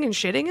pissing and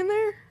shitting in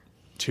there?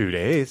 2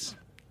 days.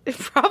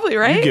 Probably,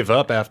 right? You give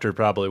up after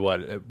probably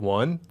what,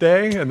 1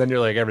 day, and then you're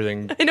like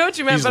everything. I know what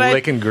you meant, He's but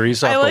licking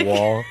grease off the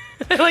wall.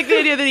 I like the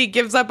idea that he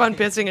gives up on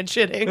pissing and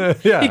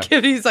shitting. Yeah.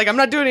 He's like, I'm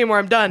not doing it anymore.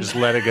 I'm done. Just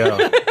let it go.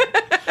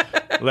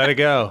 Let it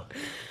go.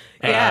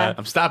 Yeah.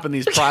 I'm stopping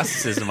these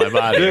processes in my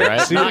body,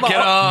 right? See, Knock it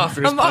off.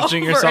 You're just I'm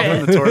punching over yourself it.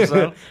 in the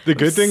torso. The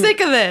good thing. Sick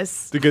of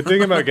this. The good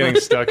thing about getting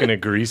stuck in a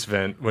grease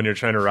vent when you're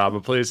trying to rob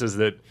a place is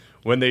that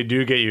when they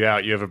do get you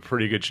out, you have a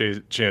pretty good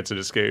chance at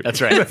escape.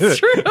 That's right.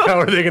 True. How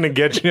are they going to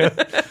get you?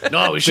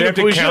 No, we have should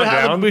to have count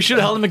down?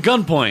 held him at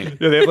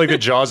gunpoint. Yeah, they have like the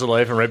jaws of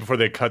life, and right before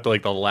they cut the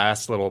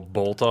last little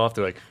bolt off,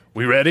 they're like,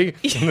 "We ready?"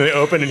 And they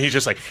open, and he's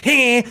just like,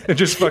 "Hey," and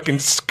just fucking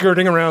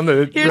skirting around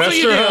the Here's what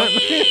you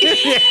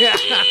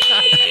restaurant.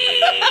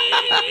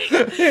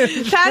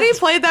 Patty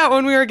played that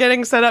when we were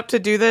getting set up to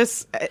do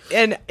this,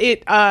 and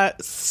it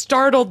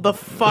startled the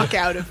fuck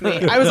out of me.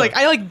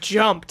 I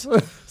jumped.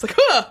 It's like,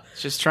 huh.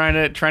 It's just trying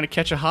to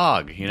catch a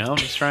hog, you know?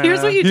 Just trying Here's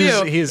to, what you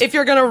do he's- if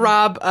you're gonna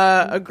rob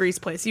a grease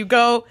place. You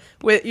go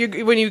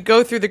when you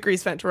go through the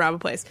grease vent to rob a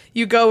place.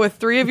 You go with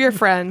 3 of your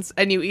friends,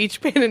 and you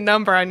each paint a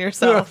number on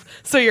yourself.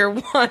 So you're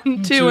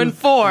 1, 2, and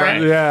 4.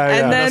 Right. Yeah, and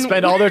yeah. then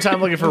spend all their time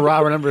looking for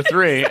robber number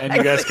 3, and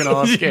you guys can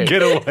all escape.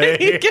 Get away.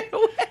 you get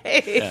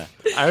away. Yeah.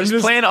 I'm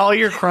Just plan all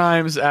your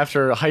crimes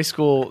after high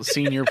school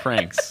senior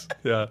pranks.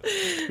 Yeah.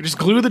 You just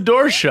glue the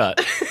door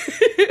shut.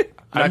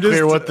 Not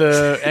clear what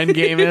the end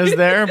game is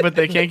there, but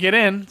they can't get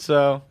in,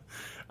 so...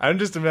 I'm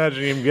just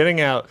imagining him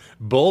getting out,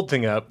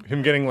 bolting up,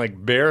 him getting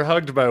like bear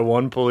hugged by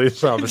one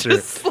police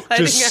officer,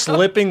 sliding out.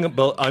 slipping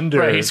under.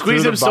 Right, he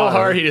squeezed through him the so bottom.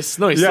 hard he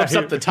slips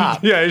up the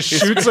top. Yeah, he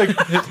shoots like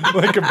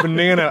a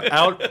banana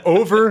out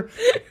over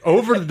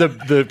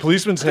the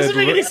policeman's head. Doesn't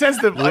make any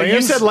sense. That you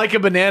lands- said like a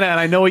banana, and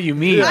I know what you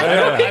mean. I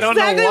know I don't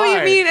know exactly why. what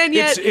you mean, and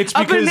yet It's a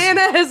because-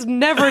 banana has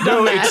never done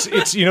No, that.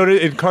 it's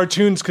in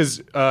cartoons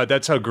because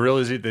that's how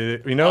gorillas eat.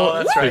 Oh,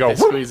 that's right. They go They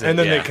squeeze it, and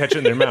then yeah. they catch it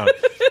in their mouth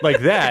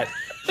like that.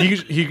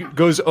 He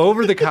goes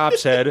over the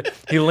cop's head.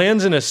 He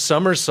lands in a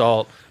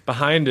somersault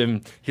behind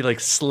him. He like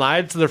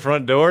slides to the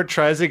front door,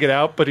 tries to get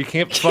out, but he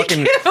can't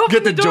fucking can't open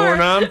get the the door.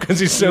 doorknob because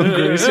he's so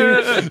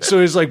greasy. So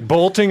he's like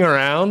bolting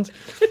around,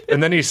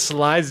 and then he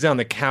slides down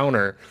the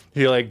counter.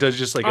 He like does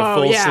just like a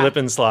full slip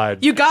and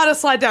slide. You gotta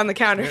slide down the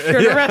counter if you're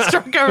in a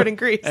restaurant covered in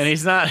grease. And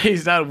he's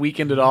not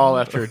weakened at all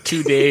after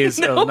 2 days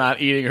of not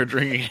eating or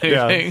drinking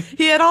Yeah. anything.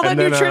 He had all that And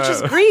then,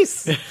 nutritious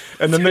grease.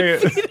 And then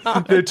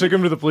they took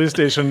him to the police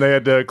station. They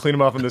had to clean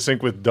him off in the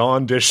sink with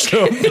Dawn dish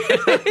soap.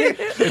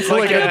 It's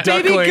like a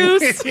Baby duckling.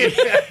 goose.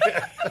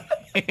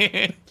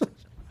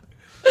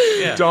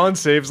 Dawn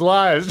saves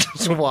lives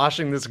just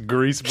washing this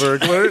grease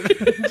burglar.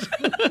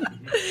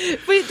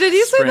 Wait, did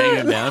you say Spraying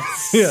him that? down.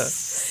 Yeah.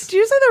 Did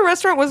you say the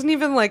restaurant wasn't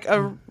even like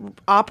a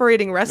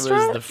operating It was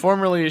restaurant? the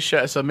formerly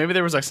chef. So maybe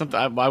there was like something.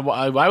 I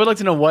would like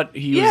to know what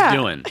he Yeah.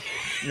 was doing,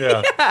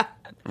 Yeah.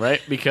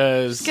 right?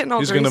 Because Getting all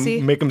He's going greasy.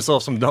 to make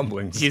himself some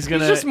dumplings. he's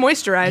gonna He's just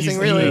moisturizing,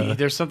 really.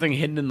 There's something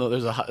hidden in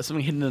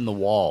something hidden in the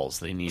walls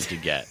they need to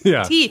get.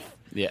 yeah. Teeth.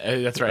 Yeah,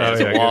 that's right. Oh, It's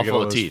yeah, a gotta wall get full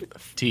all of those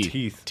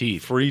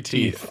teeth. Free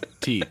teeth.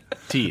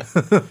 Teeth.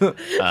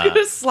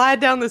 Just slide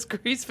down this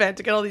grease vent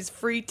to get all these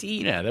free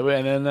teeth. Yeah, that way,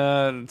 and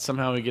then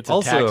somehow he gets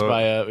Also- attacked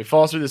by he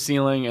falls through the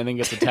ceiling and then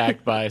gets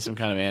attacked by some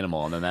kind of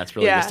animal, and then that's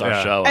really Yeah. just our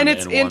Yeah. show. And in-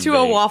 it's in one into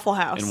a big- Waffle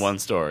House. in one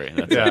story. And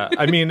that's it. Yeah.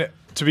 I mean,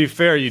 to be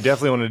fair, you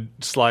definitely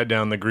want to slide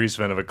down the grease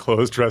vent of a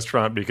closed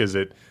restaurant because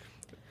it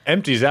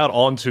empties out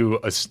onto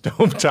a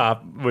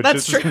stovetop. Which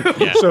That's is, true.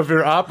 Yeah. So if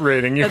you're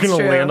operating, you're That's going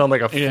to true. land on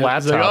like a Yeah, flat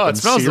it's top like, oh, and it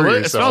smells, sear it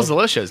yourself. smells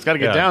delicious. Got to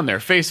get Yeah. down there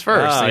face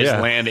first. Ah, They yeah.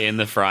 just land in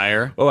the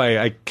fryer. Oh,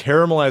 I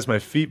caramelized my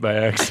feet by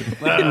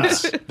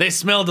accident. They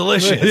smell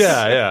delicious.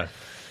 yeah.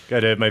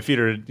 Got it. My feet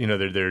are,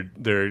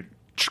 they're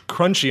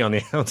crunchy on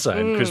the outside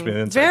and crispy on the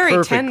inside. Very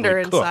Perfectly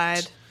tender cooked.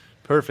 inside.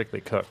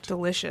 Perfectly cooked.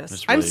 Delicious.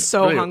 Just I'm really-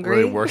 so really- hungry.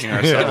 Really working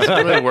ourselves.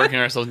 Really working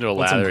ourselves into a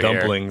Want some lather here.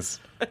 dumplings.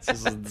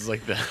 This is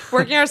like the.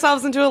 Working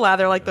ourselves into a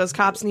lather like those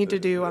cops need to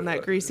do on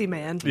that greasy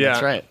man. Yeah.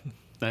 That's right.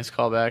 Nice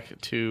callback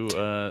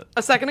to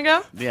A second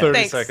ago? yeah, 30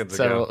 Thanks. seconds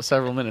ago.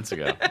 several minutes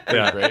ago.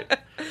 Yeah. Great.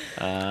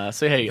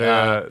 So hey,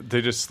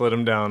 They just slid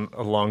him down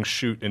a long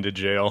chute into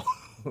jail.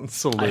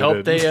 Saluted.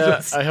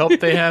 I hope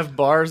they have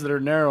bars that are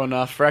narrow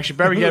enough for actually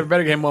better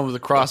get him one with the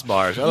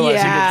crossbars. Otherwise,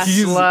 Yeah.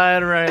 he could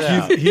slide right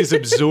out. He's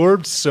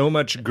absorbed so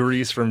much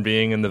grease from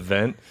being in the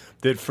vent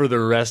that for the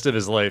rest of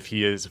his life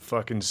he is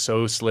fucking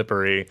so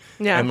slippery.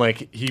 Yeah. And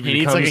like he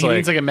needs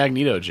becomes like a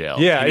Magneto jail.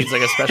 Yeah. He needs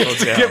like a special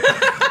jail.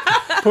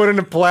 put in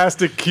a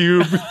plastic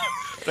cube.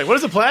 Like, what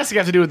does the plastic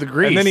have to do with the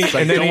grease? It's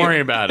like, don't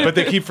worry about it. But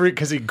they keep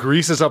because he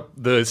greases up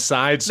the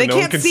sides so They no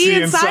one can't can see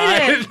see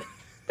inside inside.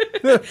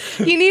 it.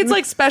 He needs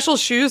like special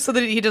shoes so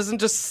that he doesn't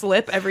just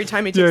slip every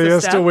time he takes Yeah, he a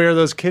has step. to wear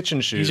those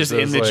kitchen shoes. He's just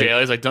those, in the like- jail.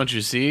 He's like, don't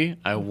you see?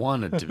 I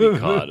wanted to be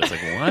caught. It's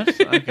like,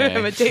 what? Okay.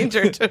 I'm a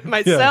danger to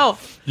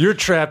myself. You're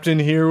trapped in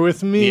here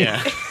with me.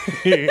 Yeah.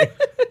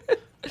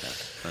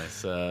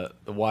 Nice. The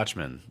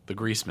Watchman, the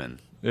Greaseman.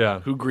 Yeah.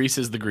 Who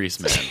greases the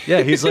Greaseman?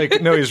 Yeah, he's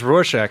like, no, he's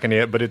Rorschaching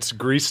it, but it's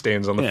grease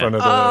stains on the Yeah. front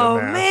of the Oh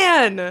mask.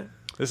 man.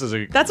 This is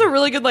a That's a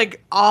really good,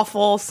 like,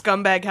 awful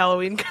scumbag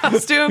Halloween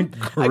costume.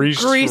 Grease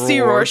a greasy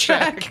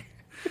Rorschach.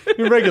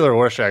 regular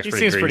Rorschach's He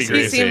pretty seems pretty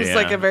greasy. He greasy. seems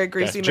like a very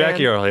greasy man.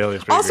 Jackie Earle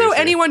Haley's pretty Also,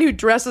 greasy. anyone who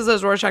dresses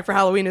as Rorschach for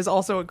Halloween is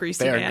also a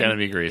greasy They're man. gonna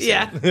be greasy.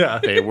 Yeah. Yeah.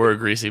 They were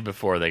greasy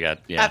before they got.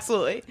 Yeah.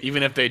 Absolutely.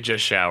 Even if they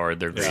just showered,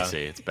 they're greasy.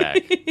 It's back.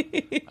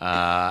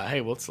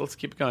 Hey, let's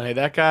keep it going. Hey,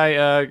 that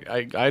guy.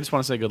 I just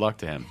want to say good luck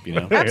to him. You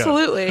know,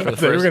 Absolutely. They were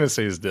first- going to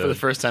say he's for the dead.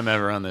 first time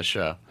ever on this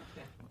show.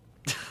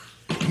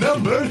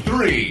 Number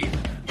 3.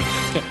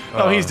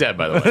 Oh, he's dead,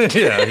 by the way.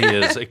 Yeah, he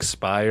is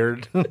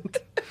expired.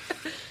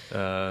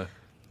 Are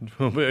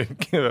they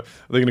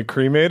going to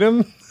cremate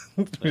him?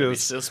 It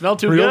smelled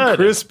too Real good.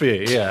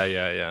 crispy. Yeah.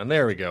 And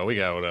there we go. We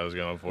got what I was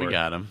going for. We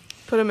got him.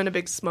 Put him in a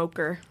big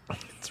smoker.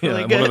 It's Yeah,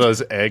 really one good. of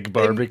those egg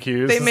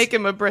barbecues. They make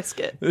him a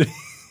brisket.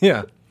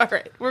 Yeah. All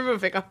right, we're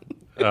moving on.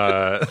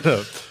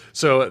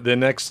 So the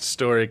next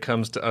story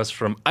comes to us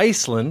from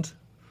Iceland.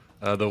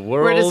 The world.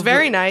 Where it is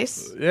very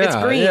nice. Yeah, It's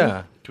green.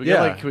 Yeah. Can we get,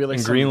 yeah. like- can we get, like,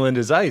 and some- Greenland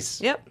is ice.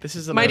 Yep. This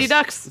is a Mighty nice,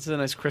 Ducks. This is a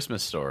nice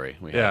Christmas story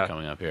we Yeah. have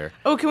coming up here.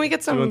 Oh, can we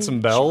get some? You want some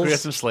We bells? got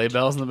some sleigh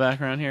bells in the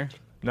background here.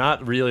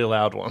 Not really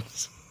loud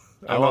ones.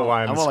 I don't know want- why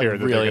I I'm want, like, scared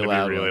that really they're going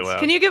loud to be really ones. loud.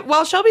 Can you give?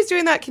 While Shelby's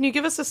doing that, can you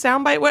give us a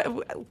soundbite?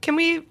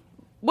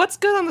 What's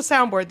good on the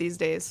soundboard these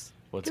days?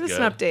 What's give us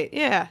good? an update.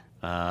 Yeah.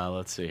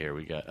 Let's see here.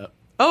 We got.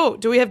 Oh,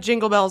 do we have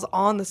jingle bells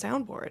on the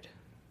soundboard?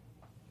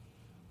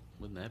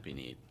 Wouldn't that be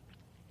neat?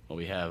 Well,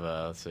 we have.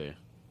 Let's see.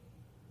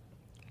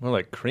 More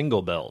like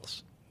Kringle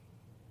bells.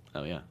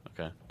 Oh yeah.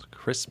 Okay. It's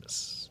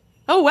Christmas.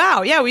 Oh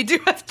wow, yeah, we do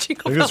have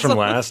jingle I think bells. it's from on-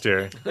 last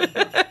year.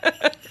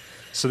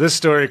 So this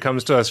story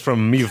comes to us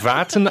from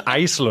Mývatn,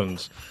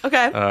 Iceland.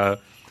 Okay.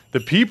 The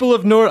people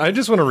of I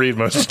just want to read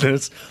most of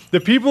this. The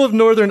people of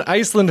northern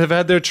Iceland have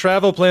had their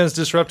travel plans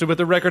disrupted with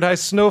a record high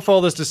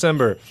snowfall this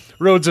December.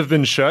 Roads have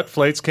been shut,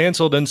 flights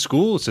canceled, and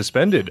schools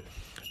suspended.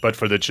 But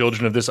for the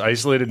children of this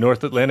isolated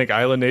North Atlantic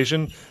island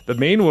nation, the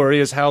main worry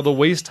is how the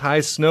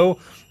waist-high snow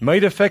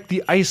might affect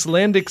the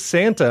Icelandic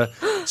Santa,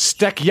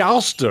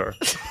 Stekkjálfur,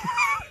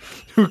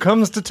 who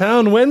comes to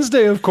town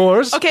Wednesday, of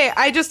course. Okay,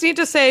 I just need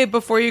to say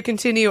before you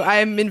continue,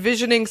 I'm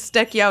envisioning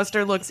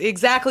Stekkjálfur looks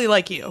exactly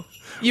like you.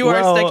 You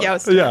are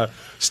Stekkjálfur. Yeah.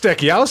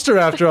 Stekkjálfur,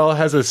 after all,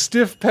 has a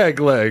stiff peg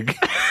leg.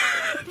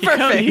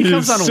 Perfect. He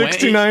comes He's on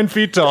 69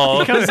 feet tall.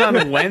 He comes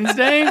on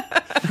Wednesday.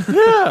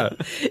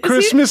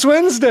 Christmas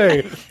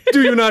Wednesday.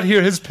 Do you not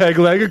hear his peg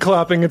leg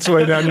clopping its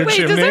way down your Wait,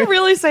 chimney? does it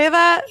really say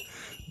that?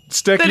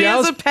 That he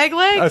has a peg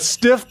leg? A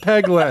stiff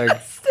peg leg.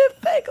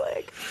 Stiff peg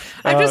leg.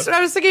 I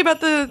was thinking about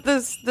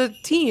the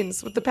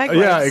teens with the peg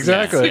legs. Yeah,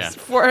 exactly. Yeah.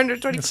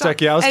 420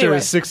 Stekkjálfur Anyway.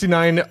 is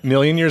 69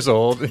 million years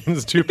old. He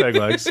has two peg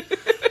legs.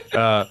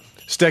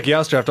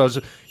 Stekkjálfur, after all,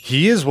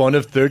 he is one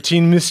of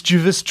 13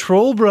 mischievous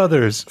troll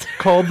brothers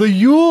called the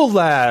Yule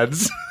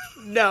Lads,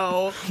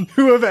 No.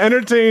 who have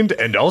entertained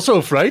and also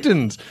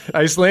frightened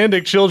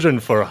Icelandic children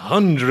for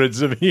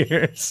hundreds of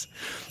years.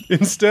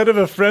 Instead of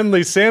a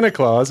friendly Santa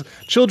Claus,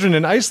 children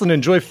in Iceland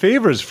enjoy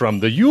favors from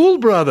the Yule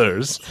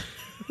brothers,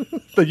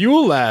 the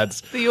Yule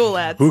Lads, The Yule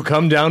Lads. who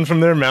come down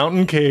from their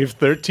mountain cave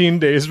 13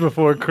 days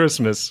before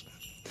Christmas.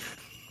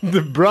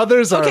 The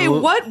brothers are Okay,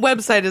 what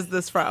website is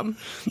this from?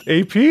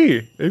 AP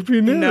News.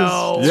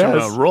 No.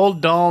 Yes. Roll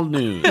Doll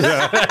News.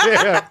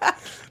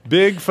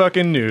 Big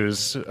fucking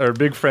news, or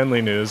big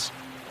friendly news.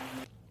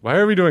 Why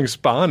are we doing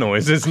spa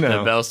noises The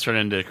now? bells turn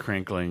into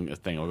crinkling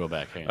thing. We'll go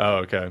back. Hang on. Oh,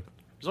 okay.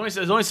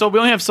 There's only so we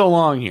only have so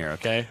long here.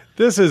 Okay.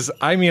 This is,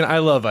 I mean, I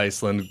love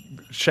Iceland.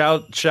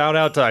 Shout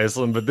out to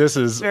Iceland, but this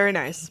is Very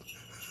nice.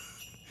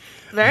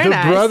 Very the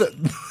nice. brother.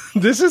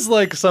 This is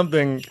like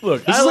something.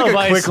 Look, this I is like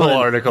love a quick little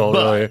Iceland, article,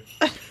 but-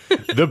 really.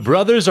 The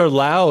brothers are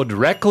loud,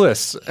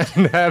 reckless,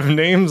 and have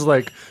names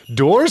like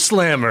Door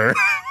Slammer,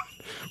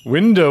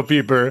 Window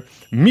Peeper,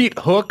 Meat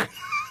Hook,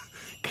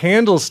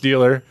 Candle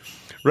Stealer,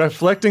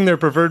 reflecting their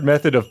preferred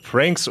method of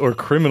pranks or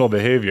criminal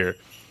behavior.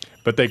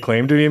 But they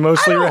claim to be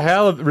mostly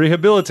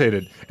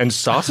rehabilitated. And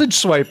Sausage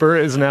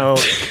Swiper is now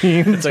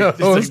keen to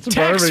host It's like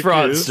tax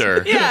barbecues.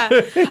 fraudster. Yeah.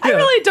 I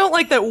really don't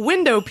like that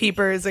Window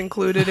Peeper is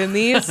included in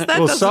these. That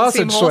Well, doesn't Sausage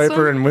seem wholesome.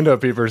 Swiper and Window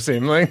Peeper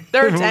seem like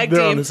They're a tag they're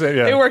team. on the same,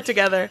 yeah. They work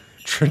together.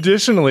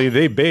 Traditionally,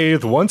 they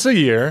bathe once a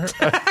year.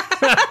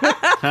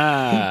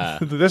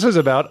 This is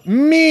about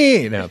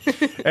me. No.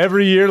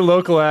 Every year,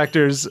 local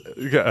actors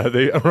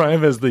they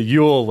arrive as the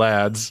Yule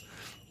Lads.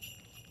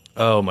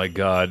 Oh my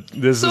God!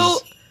 Is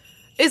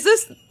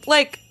this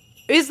like?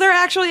 Is there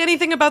actually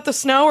anything about the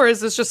snow, or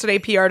is this just an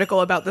AP article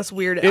about this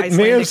weird Icelandic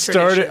may have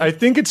started. tradition? I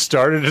think it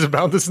started as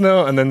about the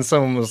snow, and then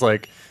someone was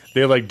like,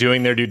 they're like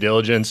doing their due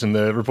diligence, and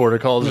the reporter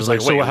calls. Is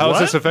like, so wait, how is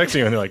this affecting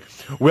you? And they're like,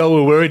 well,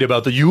 we're worried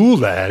about the Yule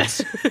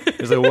Lads.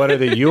 It's like, what are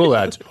the Yule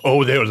Lads?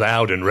 Oh, they're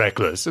loud and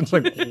reckless. It's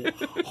like,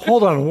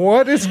 hold on,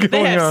 what is going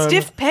They have on?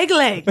 stiff peg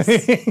legs.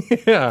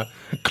 Yeah,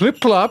 clip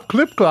clop,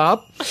 clip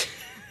clop.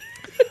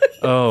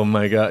 Oh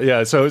my God!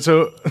 Yeah,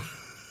 so.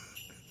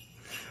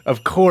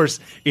 Of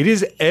course, it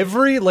is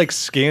every like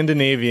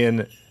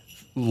Scandinavian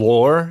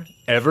lore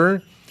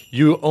ever.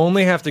 You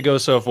only have to go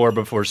so far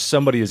before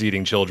somebody is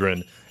eating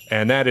children,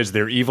 and that is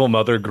their evil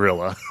mother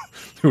Grilla,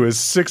 who is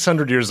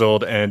 600 years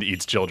old and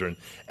eats children.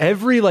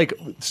 Every like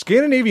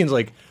Scandinavians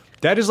like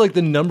that is like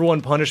the number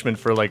one punishment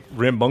for like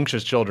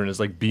rambunctious children is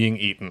like being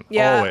eaten.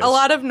 Yeah, always. a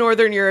lot of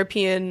Northern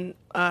European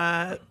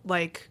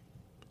like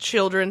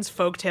children's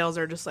folktales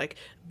are just like,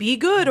 be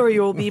good or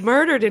you will be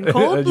murdered in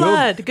cold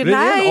blood. Good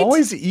night.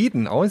 Always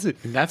eaten. Always.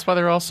 That's why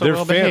they're all so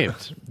well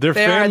behaved. Their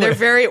They family, are.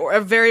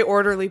 They're very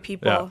orderly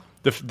people.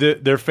 Yeah.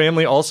 Their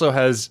family also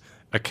has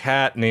a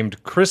cat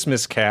named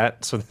Christmas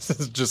Cat, so this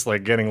is just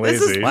like getting This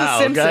is lazy. the Wow,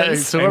 Simpsons.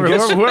 guys, so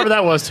whoever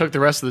that was took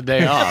the rest of the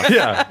day off.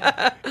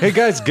 Yeah. Hey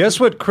guys, guess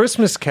what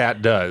Christmas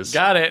Cat does?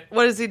 Got it.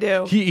 What does he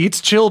do? He eats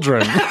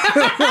children.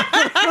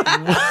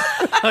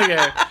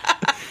 Okay.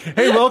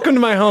 Hey, welcome to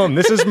my home.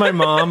 This is my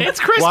mom. It's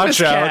Christmas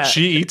Watch out, Cat.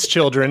 she eats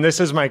children. This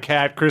is my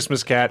cat,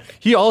 Christmas Cat.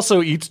 He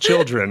also eats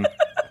children.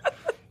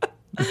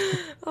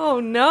 Oh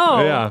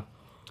no! Yeah.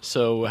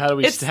 So how do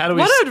we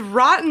what a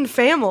rotten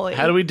family.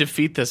 how do we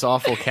defeat this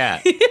awful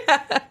cat?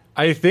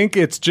 I think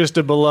it's just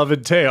a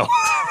beloved tale.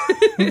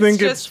 I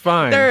think it's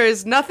fine. There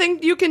is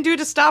nothing you can do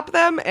to stop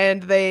them,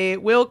 and they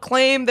will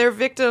claim their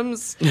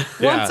victims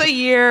once a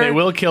year. They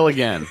will kill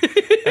again.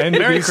 And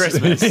Merry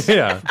Christmas.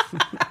 Yeah.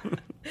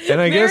 And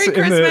I Merry guess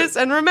Christmas,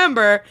 and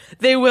remember,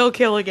 they will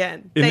kill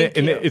again. Thank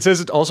you. it says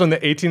it also in the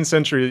 18th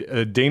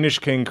century, Danish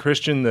king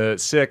Christian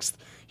VI,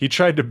 he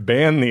tried to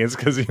ban these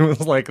because he was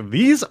like,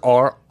 these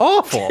are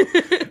awful. And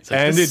it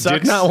this did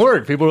sucks. not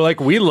work. People were like,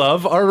 we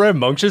love our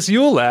rambunctious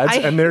Yule Lads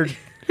and their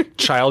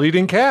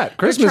child-eating cat,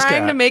 Christmas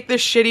trying cat. to make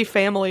this shitty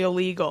family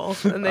illegal,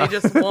 and they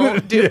just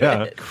won't do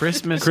Yeah. it.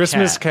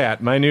 Christmas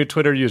cat, my new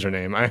Twitter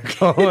username. I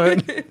call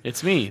it.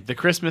 It's me, the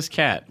Christmas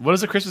cat. What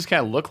does a Christmas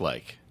cat look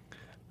like?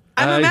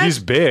 He's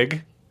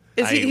big.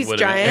 He's would've-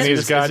 giant. And Is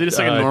he's it got just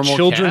like a normal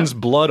children's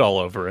cat? blood all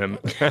over him.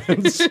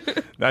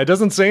 It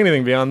doesn't say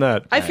anything beyond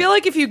that. I feel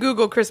like if you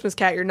Google Christmas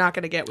cat, you're not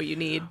going to get what you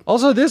need.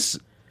 Also, this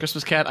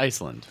Christmas cat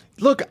Iceland.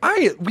 look,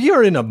 we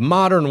are in a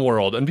modern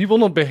world and people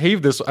don't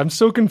behave this. I'm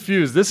so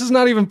confused. This is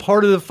not even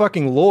part of the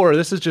fucking lore.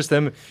 This is just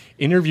them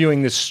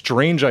interviewing this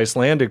strange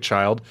Icelandic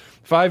child,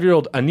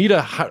 5-year-old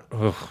Anita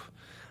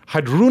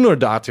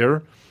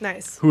Hydrunardóttir,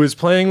 Nice. who is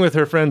playing with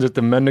her friends at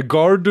the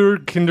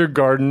Menningarður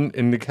Kindergarten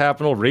in the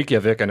capital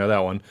Reykjavik. I know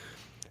that one.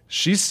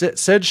 She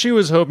said she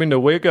was hoping to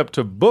wake up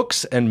to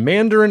books and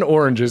mandarin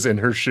oranges in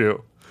her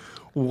shoe.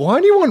 Why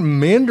do you want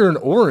mandarin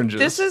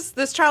oranges?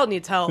 This child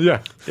needs help.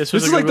 Yeah. This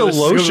is a like the Google-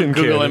 lotion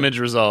Google kid. image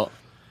result.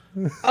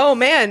 Oh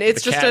man,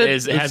 it's The just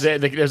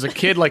cat there's a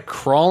kid like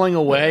crawling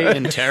away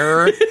in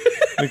terror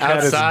The cat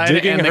outside, is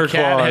digging and her the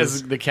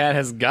claws. cat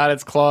has got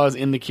its claws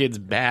in the kid's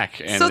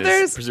back, and So is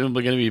there's-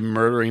 presumably going to be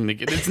murdering the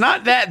kid. It's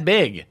not that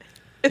big.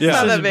 it's Yeah.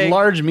 not It's that a big.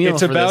 large meal.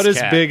 It's for about this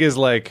as cat. big as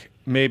like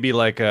maybe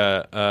like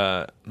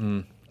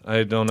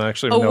I don't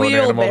actually A know an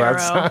animal that wheelbarrow.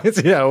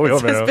 size. Yeah, a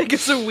wheelbarrow. As big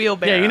as a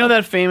wheelbarrow. Yeah, you know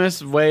that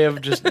famous way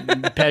of just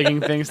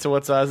pegging things to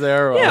what size they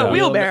are? Yeah,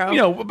 wheelbarrow. You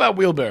know, about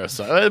wheelbarrow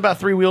size. About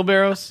 3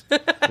 wheelbarrows.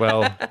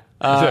 Well,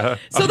 yeah.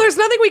 So there's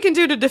nothing we can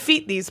do to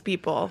defeat these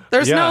people.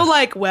 There's Yeah. no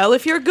like, well,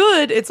 if you're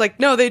good, it's like,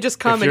 no, they just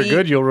come if you're and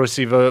good, eat. you'll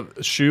receive a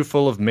shoe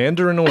full of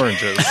mandarin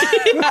oranges.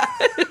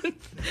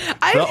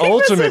 I The think this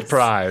ultimate is-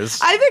 prize.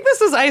 I think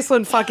this is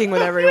Iceland fucking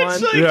with everyone.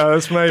 It's like- Yeah,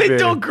 this might They be.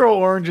 don't grow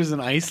oranges in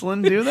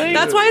Iceland, do they?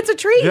 That's why it's a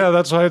treat. Yeah,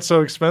 that's why it's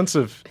so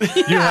expensive.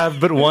 You have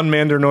but one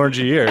mandarin orange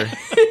a year.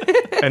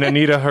 And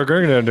Anita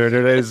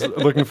Hagurner is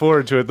looking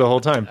forward to it the whole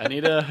time. I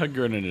need a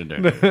hugger.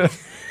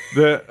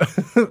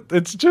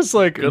 It's just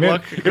like Good man,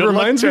 luck- it good luck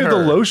reminds to me of the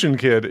her. lotion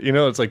kid. You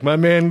know, it's like my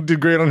man did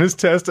great on his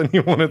test and he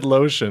wanted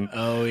lotion.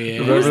 Oh, yeah.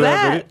 Remember Who's that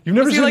that? video? You've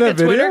never Was he seen like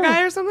that a Twitter video?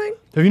 guy or something?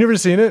 Have you never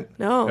seen it?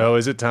 No. Oh,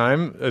 is it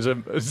time? Is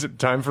it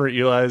time for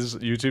Eli's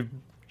YouTube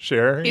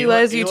share?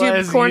 Eli's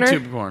YouTube corner.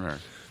 YouTube corner.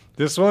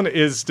 This one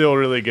is still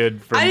really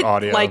good from I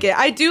audio. like it.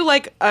 I do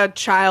like a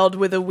child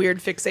with a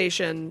weird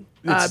fixation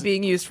It's-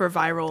 being used for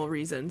viral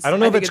reasons. I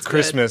don't know if think it's good.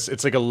 Christmas.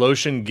 It's like a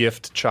lotion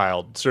gift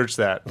child. Search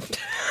that.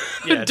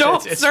 Yeah,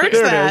 Don't search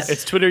Twitter- that.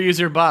 It's Twitter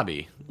user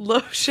Bobby.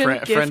 Lotion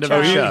gift friend of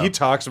child. our show. He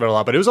talks about it a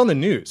lot, but it was on the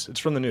news. It's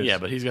from the news. Yeah,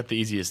 but he's got the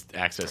easiest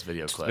access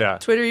video clip. yeah.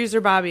 Twitter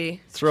user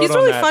Bobby. Throw He's it on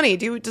really that. funny.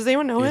 Does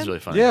anyone know He's him? really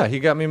funny. Yeah, he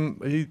got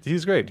me.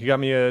 He's great. He got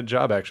me a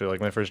job, actually, like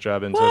my first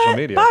job in What? social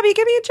media. Bobby,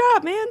 give me a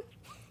job, man.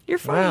 You're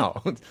funny.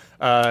 Wow.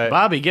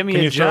 Bobby, give me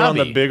Can a you throw it on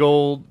the jobby. big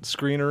old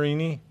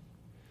screenerini?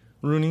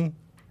 Rooney?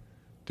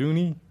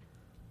 Dooney?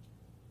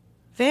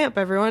 Vamp,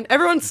 everyone.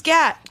 Everyone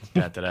scat.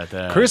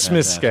 Da-da-da-da,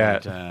 Christmas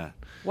da-da-da-da.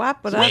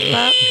 Whap it up. All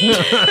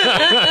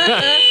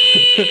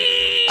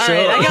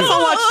right, I guess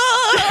I'll watch.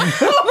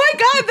 Oh my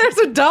God, there's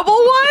a double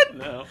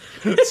one.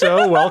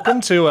 So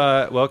welcome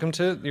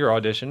to your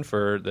audition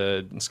for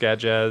the Scat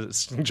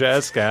Jazz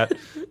Scat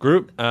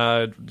group.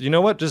 You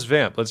know what? Just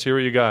vamp. Let's hear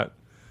what you got.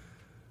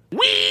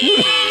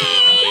 It's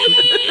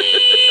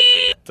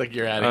like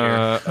you're out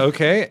of here.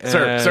 Okay.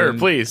 Sir, and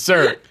please,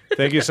 sir.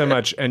 Thank you so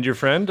much. And your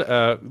friend,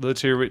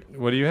 let's hear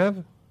what do you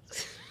have?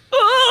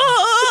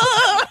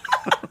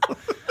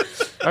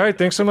 All right,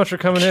 thanks so much for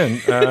coming in.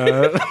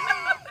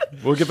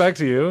 We'll get back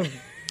to you.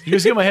 You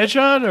guys get my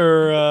headshot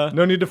or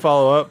No need to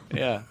follow up.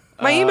 yeah.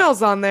 My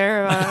email's on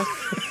there.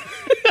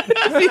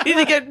 If you need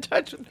to get in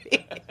touch with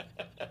me.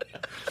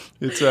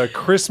 It's a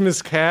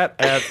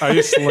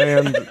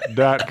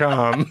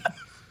christmascat@iceland.com.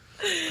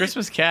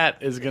 Christmas cat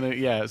is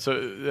gonna so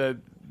the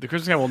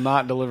Christmas cat will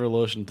not deliver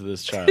lotion to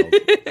this child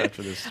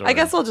after this story. I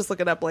guess I'll just look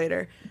it up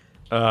later.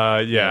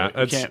 Yeah.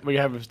 we it's- can't. We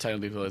have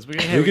technical difficulties. we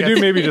could do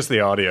maybe just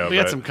the audio. We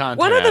got but- some content.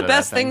 One of out the that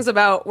best thing. things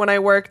about when I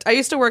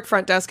used to work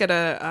front desk at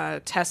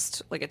a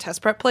test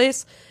prep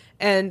place,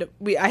 and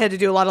I had to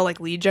do a lot of like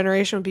lead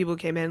generation when people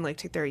came in, like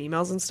take their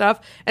emails and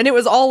stuff, and it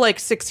was all like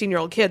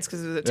 16-year-old kids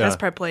because it was a test Yeah.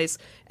 prep place,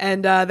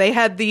 and they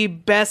had the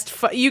best.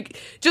 You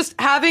just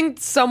having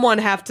someone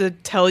have to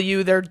tell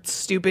you their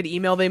stupid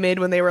email they made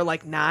when they were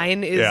like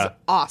 9 is Yeah.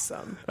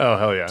 awesome. Oh,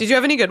 hell yeah. Did you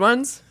have any good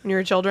ones when you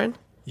were children?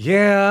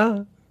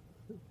 Yeah.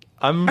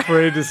 I'm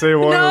afraid to say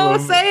one No, of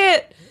them. say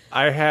it.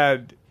 I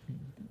had.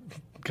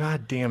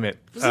 God damn it.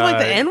 Was it like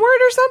the N word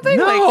or something?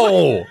 Like,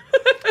 No.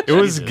 It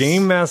was Jesus.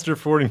 Game Master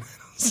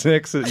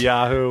 46 at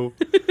Yahoo.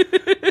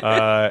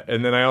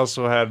 And then I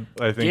also had,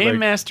 I think, Game like,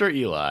 Master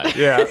Eli,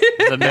 yeah. the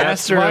That's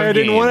master why of I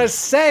didn't want to games.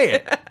 say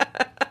it.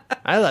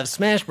 I love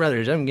Smash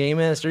Brothers. I'm Game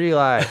Master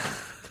Eli.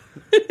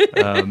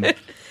 what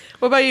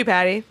about you,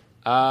 Patty?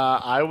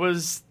 I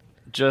was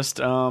just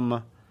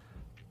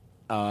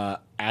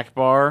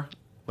Akbar,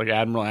 like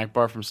Admiral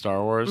Akbar from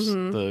Star Wars,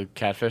 the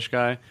catfish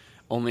guy.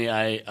 Only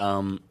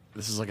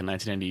this is like in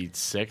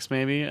 1996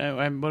 maybe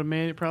I would have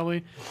made it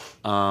probably.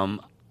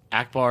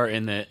 Akbar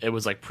it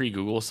was like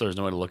pre-Google, so there's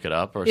no way to look it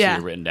up or see Yeah.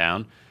 it written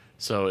down.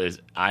 So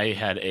I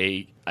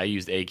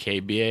used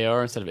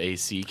AKBAR instead of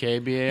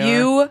ACKBAR.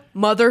 You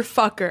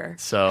motherfucker.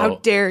 So how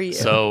dare you?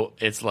 So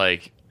it's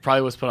like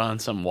probably was put on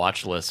some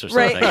watch list or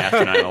Right. something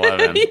after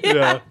 9/11.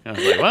 Yeah. I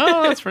was like,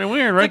 well, that's pretty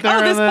weird, right like, there.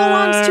 oh, this in the-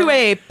 belongs to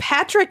a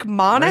Patrick right there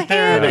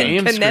Monahan in the in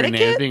AIM screen name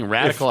Connecticut. being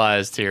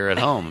radicalized here at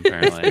home.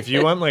 Apparently, If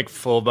you want like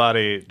full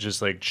body,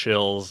 just like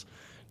chills,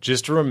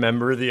 just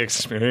remember the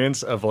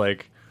experience of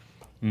like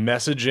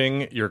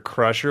messaging your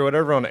crush or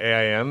whatever on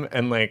AIM,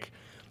 and like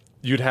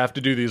you'd have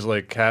to do these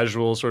like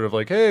casual sort of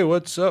like, hey,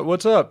 what's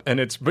up?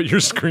 And but your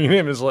screen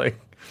name is like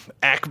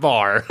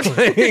Akbar,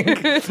 like,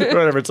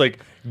 whatever. It's like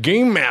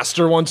Game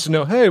Master wants to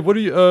know, hey,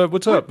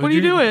 what's up? what are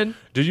you doing?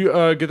 Did you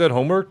get that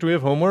homework? Do we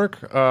have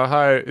homework?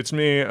 Hi, it's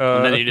me.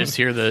 and then you just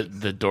hear the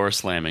door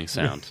slamming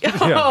sound.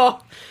 Oh,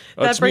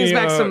 that It's brings me,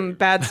 back some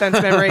bad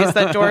sense memories.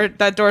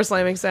 That door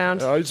slamming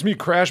sound. It's me,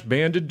 Crash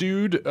Bandit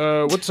dude.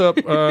 What's up?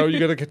 You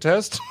got a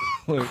test?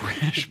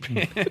 Crash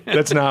Bandit.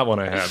 That's not one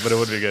I had, but it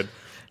would be good.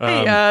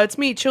 Hey, it's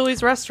me,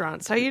 Chili's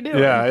Restaurants. How you doing?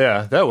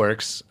 Yeah, that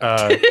works.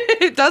 Does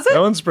it? That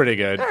one's pretty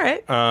good. All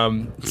right.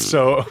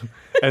 So,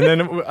 and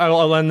then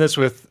I'll end this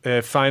with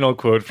a final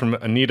quote from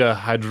Anita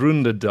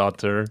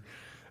Heidrundadottir,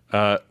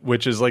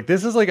 which is like,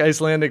 this is like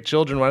Icelandic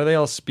children. Why do they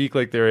all speak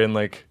like they're in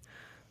like,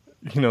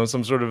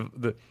 some sort of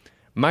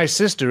My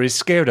sister is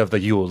scared of the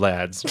Yule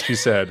lads, she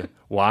said.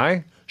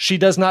 Why? She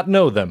does not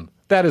know them.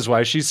 That is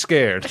why she's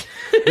scared.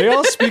 They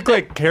all speak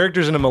like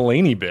characters in a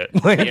Mulaney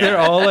bit. Like they're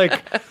all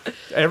like,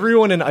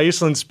 everyone in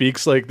Iceland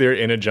speaks like they're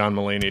in a John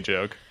Mulaney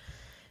joke.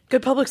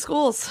 Good public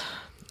schools.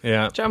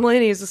 Yeah. John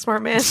Mulaney is a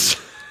smart man.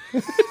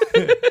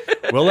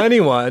 Well,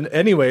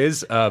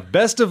 anyways,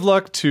 best of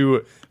luck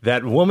to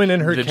that woman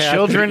and her The cat.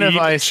 children that of eat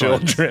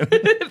Iceland. Children.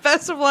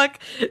 Best of luck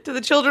to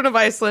the children of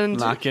Iceland.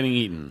 Not getting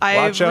eaten. I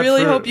Watch out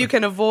really for- hope you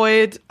can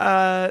avoid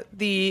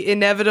the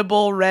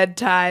inevitable red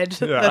tide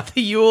that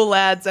the Yule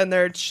lads and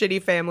their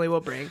shitty family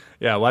will bring.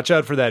 Yeah, watch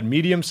out for that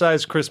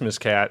medium-sized Christmas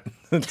cat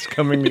that's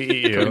coming to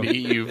eat Going to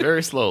you. eat you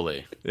very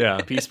slowly,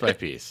 Yeah, piece by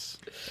piece.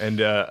 and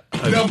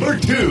Number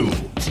 2.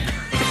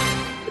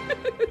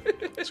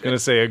 I was going to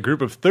say a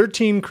group of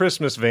 13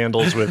 Christmas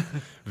vandals with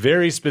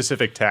very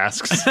specific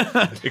tasks,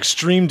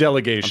 extreme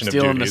delegation of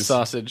Stealing the duties.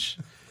 sausage.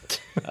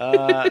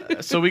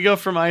 So we go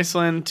from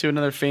Iceland to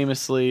another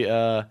famously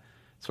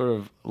sort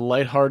of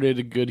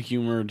lighthearted,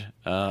 good-humored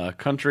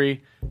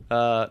country,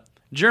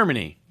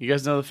 Germany. You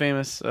guys know the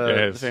famous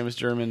Yes.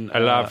 German. I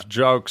love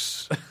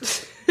jokes.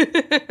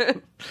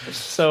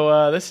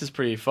 So this is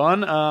pretty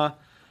fun.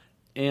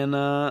 And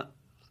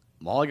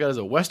all I got is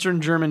a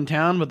Western German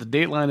town, but the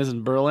dateline is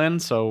in Berlin,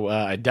 so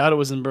I doubt it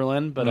was in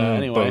Berlin. But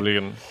anyway,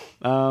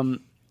 Berlin.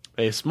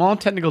 A small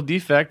technical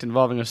defect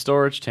involving a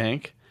storage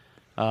tank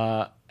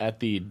at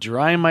the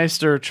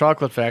Dreimeister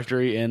chocolate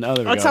factory in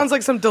other. That sounds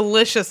like some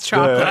delicious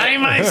chocolate.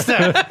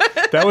 Dreimeister.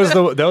 That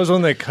was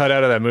one they cut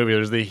out of that movie.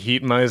 There's the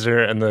heat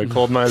miser and the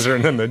cold miser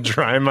and then the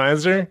dry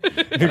miser.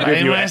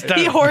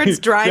 He hoards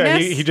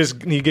dryness.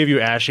 He gave you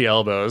ashy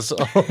elbows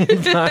all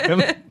the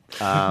time.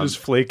 Just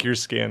flake your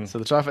skin. So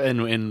the chocolate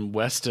in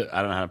West.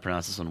 I don't know how to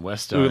pronounce this one.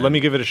 West. Ooh, let me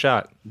give it a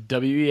shot.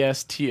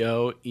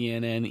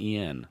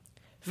 Westonnen.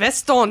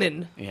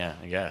 Vestonen. Yeah,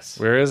 I guess.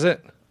 Where is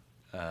it?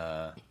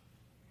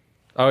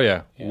 Oh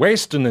yeah,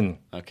 Wastenin.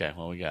 Okay,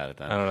 well we got it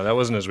then. I don't know. That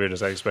wasn't as weird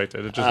as I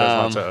expected. It just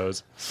has lots of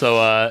O's. So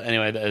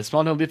anyway, a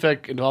small technical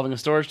defect involving a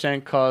storage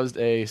tank caused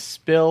a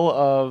spill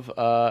of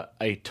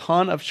a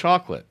ton of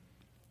chocolate.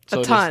 So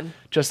A ton.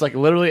 Just like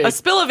literally A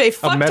spill of a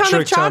fuck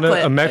ton of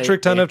chocolate. A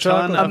metric ton of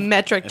chocolate. A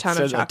metric ton it of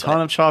says chocolate. A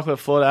ton of chocolate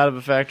flowed out of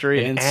a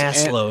factory An and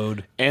ass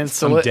load and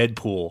from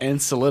Deadpool.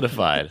 and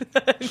solidified.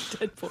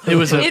 Deadpool. It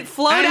was It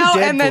flowed I'm out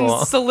and then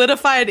Deadpool.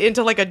 solidified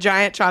into like a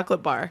giant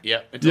chocolate bar. Yeah,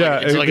 it's Yeah,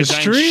 like a the giant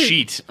street.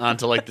 sheet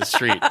onto like the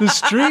street. The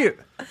street.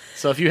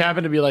 So if you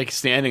happen to be like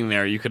standing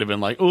there, you could have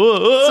been like,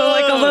 "Whoa!" So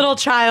like a little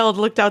child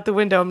looked out the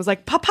window and was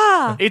like,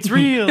 "Papa." It's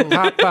real.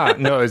 Papa.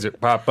 No, is it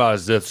Papa?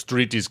 The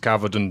street is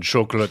covered in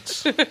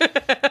chocolates.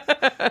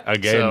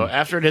 Again. So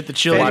after it hit the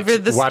chili, Whenever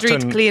the what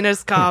street an-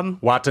 cleaners come.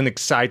 What an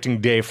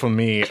exciting day for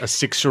me, a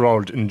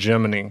 6-year-old in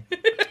Germany.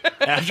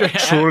 after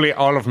Truly,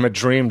 all of my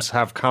dreams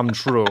have come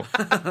true.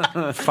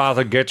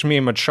 Father, get me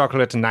my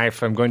chocolate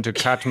knife. I'm going to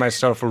cut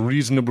myself a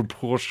reasonable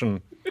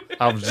portion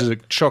of the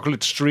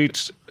chocolate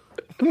street.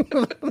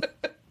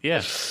 yeah,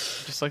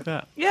 just like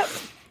that. Yep.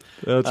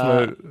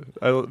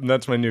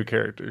 That's my new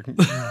character.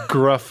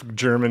 Gruff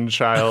German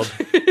child.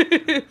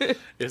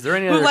 Is there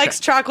any Who other likes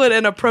chocolate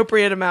an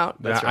appropriate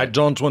amount? That's I right.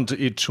 don't want to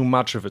eat too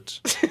much of it.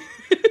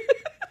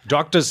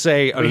 Doctors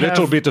say a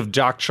little bit of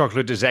dark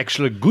chocolate is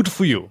actually good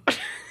for you.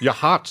 Your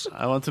heart.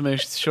 I want to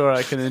make sure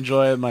I can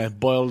enjoy my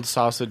boiled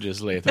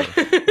sausages later.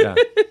 Yeah.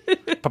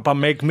 Papa,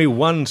 make me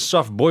one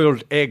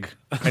soft-boiled egg.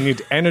 I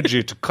need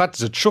energy to cut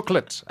the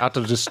chocolate out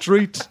of the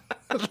street.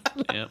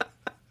 Yep.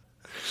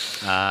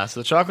 So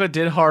the chocolate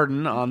did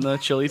harden on the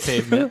chilly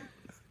pavement,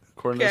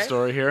 according to the Okay.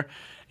 story here.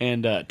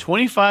 And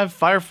 25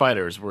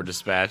 firefighters were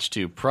dispatched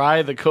to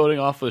pry the coating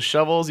off with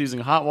shovels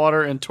using hot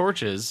water and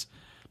torches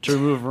to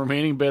remove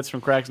remaining bits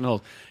from cracks and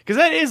holes. Because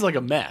that is like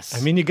a mess.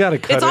 I mean, you got to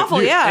cut It's it.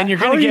 awful, yeah. and you're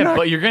How gonna are you get, not-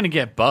 but you're gonna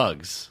get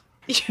bugs.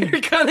 You're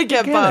gonna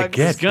get gonna bugs.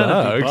 get- It's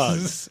gonna be Bugs.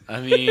 bugs. I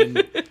mean,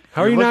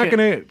 How are you not going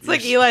to... It's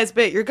like Eli's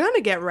bit. You're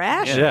gonna get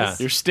rashes. Yeah.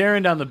 You're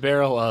staring down the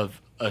barrel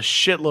of a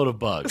shitload of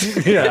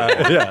bugs.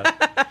 Yeah.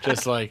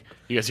 Just like,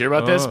 you guys hear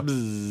about this? Oh.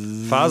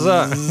 Bzzz,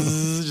 Father,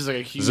 just like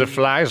a huge... the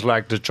flies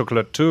like the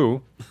chocolate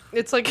too.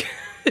 It's like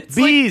it's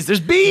bees! There's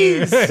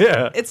bees!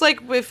 It's like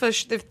if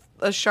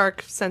a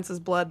shark senses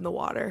blood in the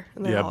water.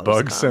 And they Yeah, all just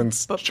bugs come.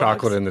 sense But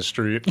chocolate bugs. in the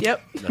street.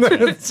 Yep. It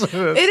is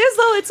though.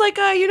 It's like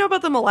you know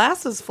about the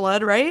molasses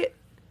flood, right?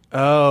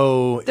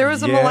 Oh, There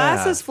was a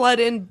molasses flood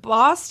in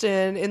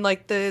Boston in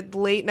like the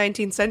late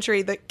 19th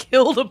century that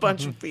killed a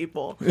bunch of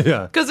people.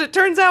 Yeah. Because it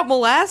turns out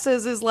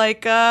molasses is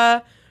like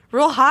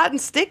real hot and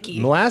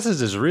sticky.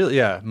 Molasses is really,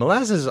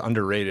 molasses is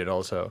underrated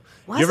also.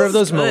 You Molasses ever have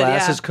those is good,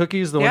 molasses yeah.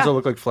 cookies, the ones Yeah. that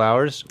look like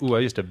flowers? Ooh, I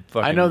used to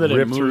fucking I know that it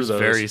rip through moves those.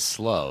 very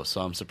slow,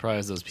 so I'm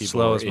surprised those people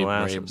Slow were, as were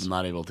molasses.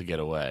 not able to get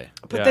away.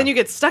 But Yeah. then you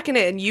get stuck in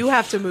it and you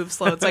have to move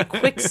slow. It's like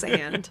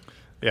quicksand.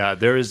 Yeah,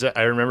 there is.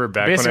 I remember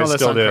back Based when on I this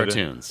still on did.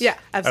 cartoons. Yeah,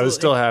 I absolutely. would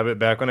still have it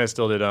back when I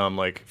still did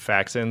like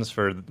fax-ins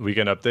for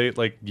Weekend Update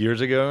like years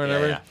ago or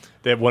whatever. yeah.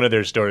 They had, one of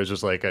their stories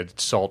was like a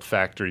salt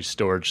factory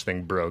storage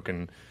thing broke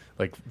and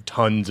like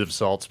tons of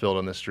salt spilled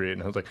on the street.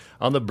 And I was like,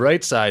 on the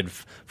bright side,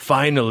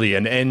 finally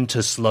an end to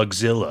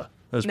Slugzilla.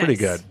 That was pretty Nice.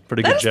 good.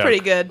 Pretty That good is joke. pretty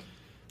good.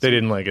 They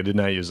didn't like it. Did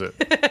not use it.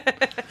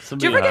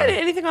 Did you ever get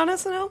anything on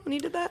SNL when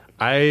you did that?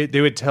 They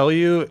would tell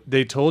you.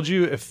 They told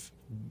you if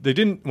they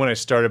didn't when I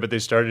started, but they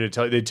started to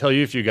tell. They tell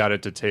you if you got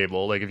it to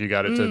table, like if you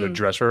got it to the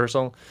dress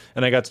rehearsal.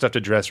 And I got stuff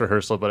to dress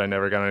rehearsal, but I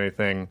never got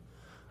anything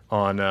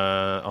on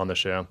the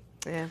show.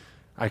 Yeah.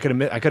 I could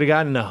have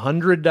gotten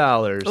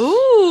 $100.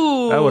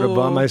 Ooh. I would have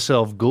bought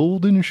myself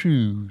golden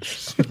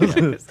shoes. They don't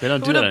I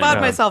do would that have bought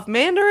anymore. myself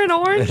Mandarin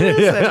oranges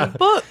and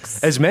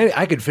books. as many,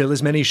 I could fill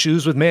as many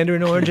shoes with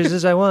mandarin oranges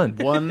as I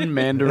want. One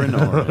Mandarin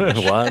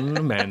orange.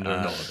 One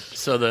mandarin orange.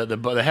 So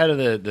the head of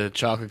the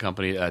chocolate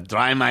company,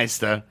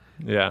 Dreimeister,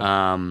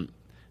 Yeah.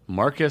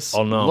 Marcus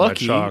Oh, no, my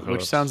Lucky, chocolates.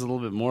 which sounds a little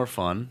bit more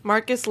fun.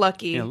 Marcus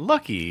Lucky. Yeah,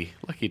 Lucky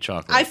Lucky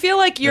chocolate. I feel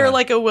like you're Yeah.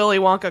 like a Willy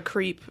Wonka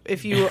creep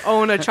if you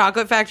own a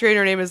chocolate factory and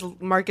your name is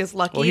Marcus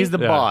Lucky. well, he's the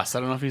Yeah. boss. I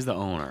don't know if he's the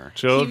owner.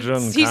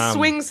 Children, he come.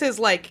 swings his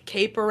like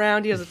cape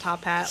around. He has a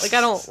top hat. Like I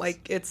don't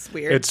like. It's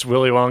weird. It's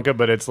Willy Wonka,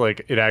 but it's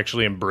like it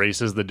actually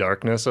embraces the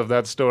darkness of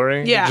that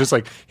story. Yeah. Just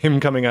like him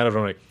coming out of it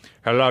like,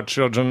 hello,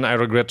 children. I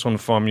regret to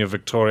inform you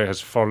Victoria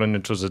has fallen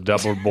into the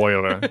double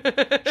boiler.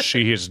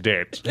 She is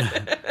dead.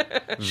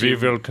 We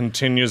will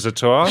continue the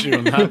tour.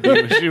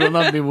 She will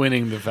not be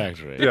winning the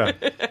factory. Yeah.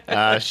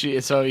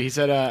 So he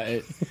said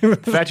the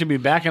factory would be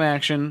back in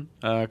action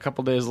a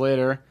couple days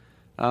later.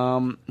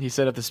 He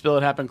said if the spill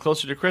had happened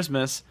closer to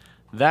Christmas,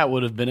 that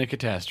would have been a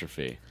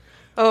catastrophe.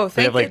 oh, They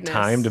thank have like goodness.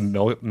 time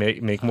to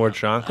make more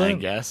chocolate. I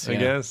guess, I yeah.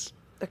 guess.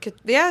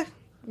 Yeah,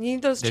 you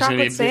need those There's gonna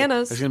be chocolate a big-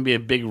 Santas There's going to be a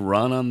big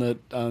run on the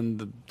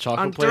chocolate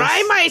on place.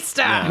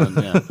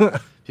 Dreimeister. Yeah.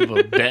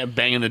 People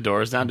banging the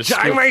doors down to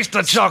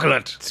the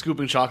chocolate.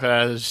 scooping chocolate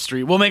out of the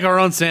street. We'll make our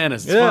own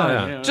Santas. It's Yeah.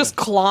 fine. You know. Just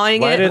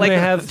clawing Why it didn't like they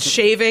have-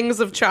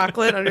 shavings of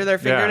chocolate under their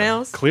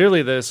fingernails. Yeah.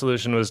 Clearly, the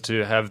solution was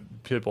to have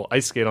people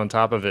ice skate on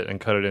top of it and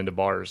cut it into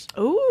bars.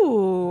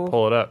 Ooh,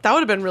 Pull it up. that would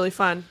have been really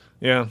fun.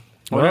 Yeah.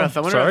 I wonder Well, if-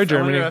 I wonder sorry, if- I wonder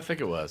Germany. what I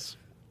think it was.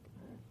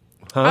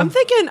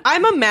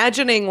 I'm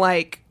imagining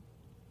like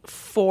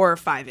 4 or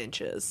 5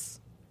 inches,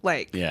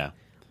 like Yeah.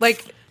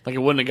 like Like it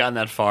wouldn't have gotten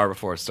that far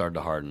before it started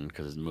to harden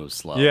because it moves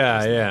slow. Yeah,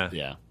 Isn't yeah. it?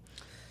 Yeah.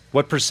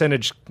 What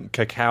percentage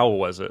cacao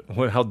was it?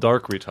 How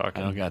dark are we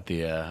talking? I don't got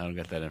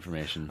that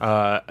information.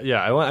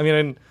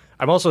 Yeah,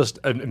 I'm also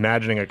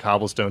imagining a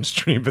cobblestone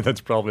street, but that's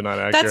probably not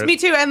accurate. that's me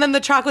too. And then the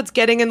chocolate's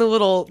getting in the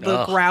Ugh,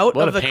 grout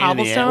what of a the pain in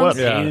the ass. cobblestones. What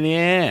a Yeah. pain in the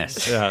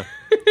ass. Yeah.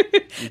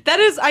 That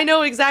is, I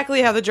know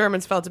exactly how the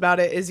Germans felt about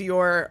it. Is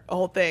your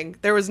whole thing?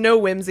 There was no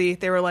whimsy.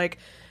 They were like,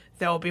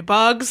 there will be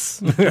bugs.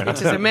 It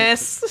is a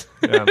mess.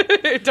 Yeah.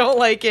 Don't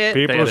like it.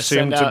 They People had to seem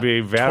send to out be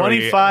very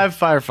 25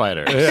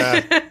 firefighters.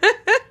 Yeah.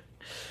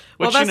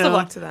 Well, Which, best of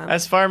luck to them.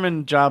 As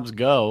fireman jobs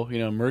go,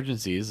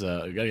 emergencies, we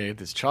gotta get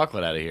this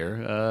chocolate out of here.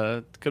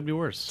 It could be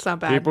worse. It's not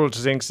bad. People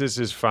think this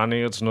is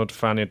funny. It's not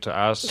funny to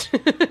us.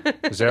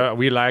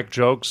 We like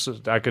jokes.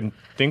 I can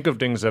think of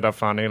things that are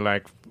funny,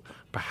 like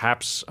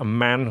perhaps a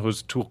man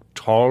who's too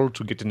tall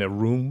to get in a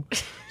room.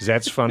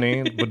 That's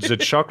funny. But the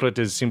chocolate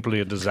is simply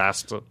a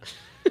disaster.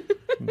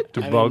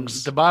 The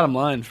bugs. The bottom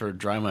line for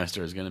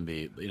Dreimeister is going to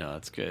be,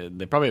 it's good.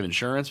 They probably have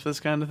insurance for this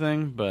kind of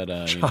thing, but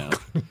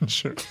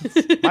Sure.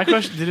 my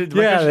question,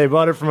 Yeah, they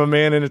bought it from a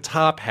man in a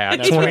top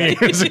hat 20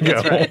 years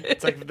ago.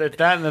 it's like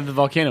that and then the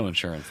volcano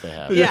insurance they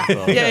have. Yeah.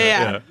 So,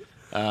 Yeah.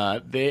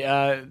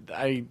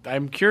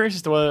 I'm curious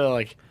as to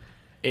whether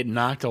it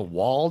knocked a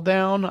wall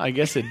down. I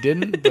guess it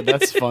didn't, but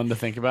that's fun to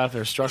think about. If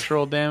there's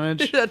structural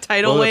damage. A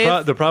tidal Well,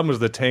 wave. the problem was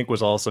the tank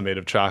was also made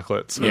of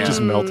chocolate, so Yeah. it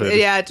just melted.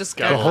 Yeah, it just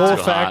The The got whole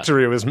Too hot.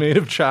 factory was made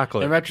of In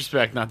chocolate.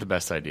 retrospect, not the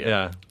best idea.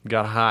 Yeah,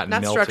 got hot and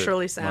not melted.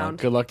 structurally Well, sound.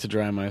 good luck to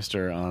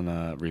Dreimeister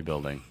on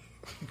rebuilding.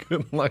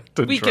 Good luck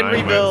to We can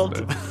Dreimeister.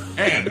 rebuild.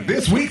 And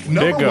this week's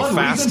number Bigger, one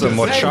faster, reason to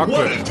more say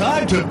chocolate. what a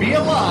time to be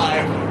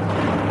alive.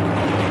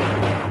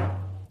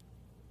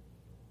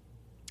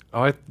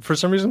 Oh, for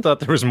some reason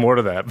thought there was more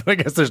to that, but I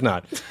guess there's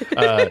not.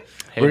 We're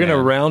going to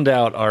man. round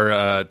out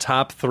our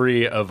top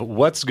 3 of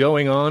what's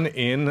going on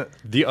in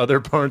the other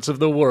parts of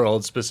the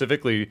world,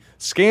 specifically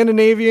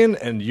Scandinavian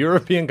and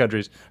European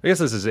countries. I guess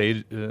this is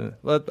Asia. You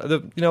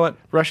know what?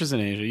 Russia's in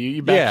Asia.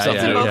 You backed Yeah, yourself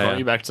yeah, into a yeah. corner.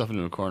 You backed yourself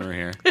into a corner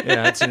here.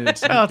 Yeah, it's Well,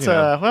 it's you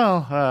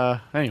know.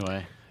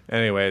 anyway.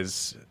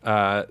 Anyways,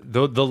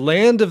 the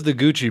land of the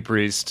Gucci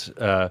priest.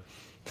 That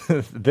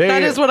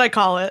That is what I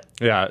call it.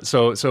 Yeah,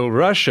 so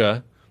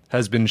Russia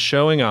has been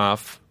showing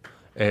off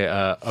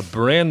a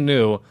brand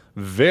new,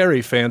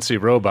 very fancy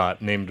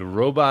robot named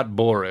Robot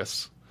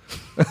Boris.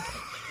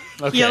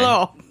 Okay.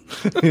 Yellow.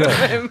 No,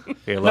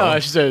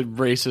 it's just a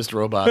racist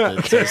robot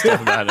that says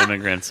stuff about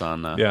immigrants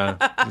on Yeah,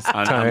 it's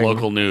on tying-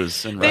 local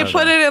news. In They Russia.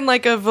 put it in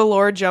like a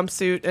velour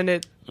jumpsuit, and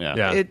it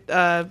Yeah.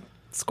 Yeah.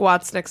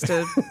 squats next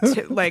to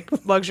like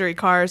luxury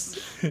cars.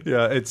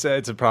 Yeah, it's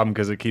a problem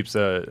because it keeps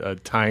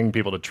tying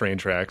people to train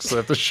tracks, so they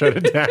have to shut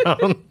it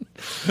down.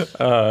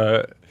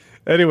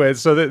 Anyway,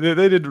 so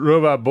they did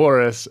Robot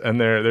Boris, and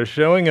they're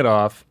showing it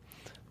off.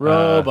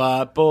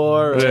 Robot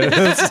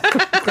Boris.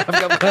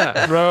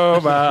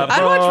 Robot.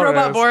 I'd watch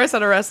Robot Boris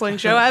at a wrestling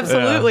show.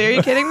 Absolutely. Are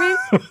you kidding me?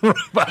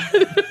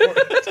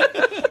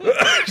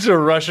 There's a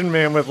Russian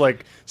man with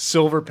like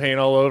silver paint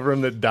all over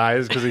him that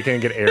dies because he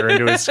can't get air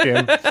into his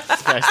skin.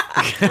 Guys,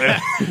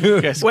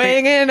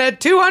 Weighing in at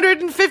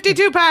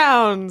 252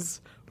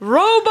 pounds,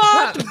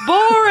 Robot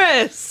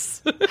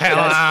Boris.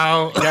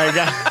 Hello.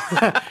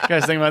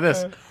 guys, think about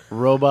this.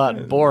 Robot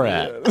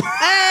Borat.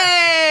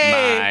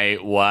 Hey!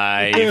 My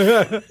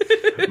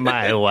wife.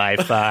 My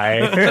Wi-Fi.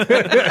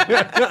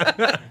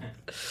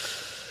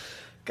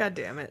 God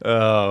damn it.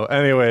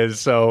 Anyways,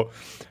 so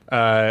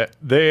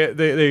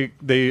they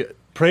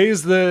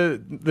praise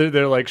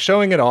they're like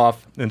showing it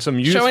off in some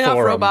youth Showing off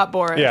forum. Robot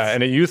Boris. Yeah,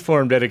 in a youth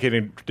forum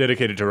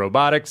dedicated to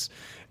robotics.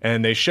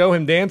 And they show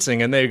him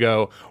dancing, and they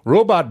go,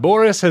 Robot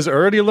Boris has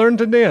already learned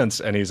to dance,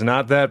 and he's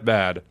not that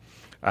bad.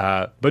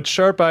 But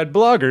sharp-eyed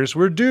bloggers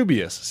were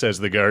dubious, says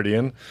The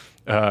Guardian.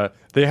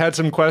 They had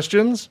some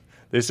questions.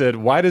 They said,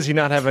 why does he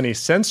not have any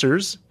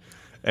sensors?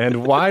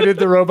 And why did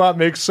the robot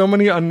make so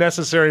many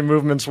unnecessary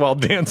movements while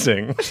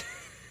dancing?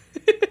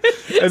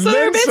 And So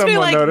they're basically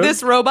like, noticed,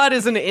 this robot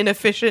is an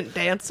inefficient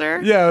dancer.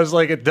 yeah, it was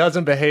like, it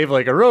doesn't behave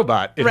like a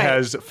robot. It Right.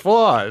 has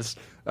flaws,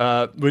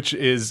 which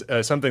is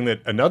something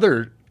that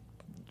another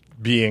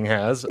being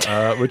has,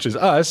 which is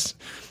us.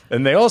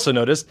 And they also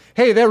noticed,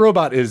 hey, that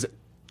robot is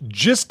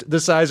just the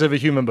size of a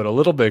human, but a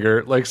little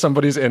bigger, like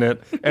somebody's in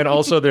it. And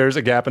also there's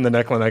a gap in the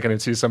neckline. I can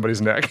see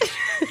somebody's neck.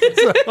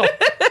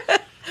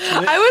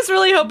 I was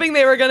really hoping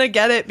they were going to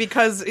get it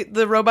because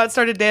the robot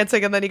started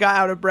dancing and then he got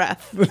out of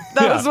breath.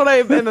 That was what I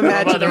am But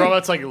imagining. the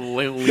robot's like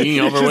leaning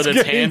over Just with its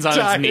getting hands on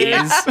tired.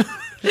 its knees.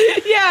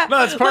 Yeah.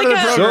 No, it's part of the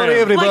program. Sorry,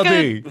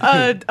 everybody.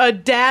 Like a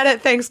dad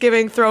at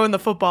Thanksgiving throwing the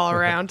football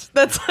around.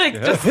 That's like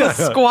just a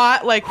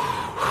squat, like,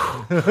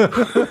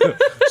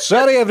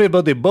 Sorry,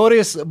 everybody.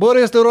 Boris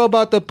the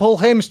robot to pull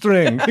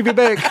hamstring. Give it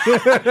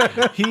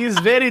back. He's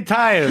very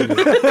tired.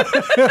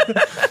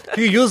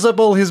 He used up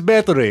all his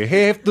battery. He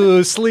have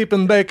to sleep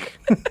and back.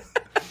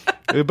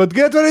 But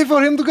get ready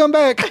for him to come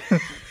back.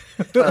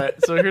 All right,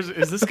 so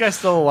is this guy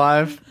still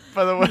alive?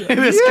 By the way,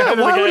 this Yeah,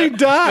 guy, why would he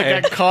die?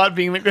 That got caught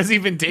being like, was he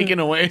even taken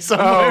away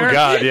somewhere? Oh,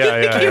 God.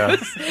 Yeah.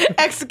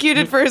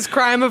 executed for his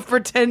crime of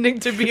pretending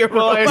to be a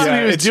Well, I robot. assume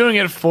he was it's- doing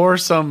it for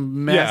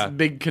some Yeah.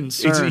 big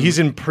concern. He's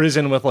in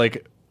prison with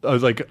like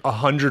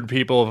 100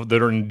 people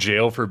that are in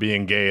jail for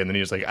being gay, and then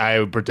he's like,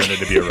 I pretended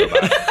to be a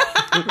robot.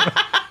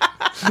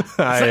 It's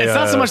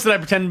not so much that I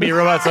pretend to be a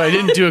robot, so I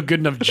didn't do a good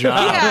enough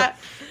job. Yeah,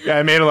 Yeah,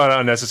 I made a lot of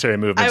unnecessary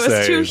movements. I was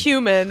there. too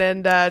human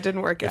and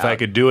didn't work If out. I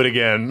could do it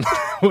again,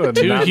 would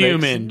Too not make-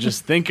 human.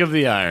 Just think of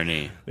the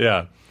irony.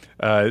 Yeah.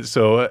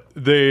 So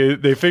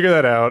they figure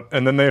that out,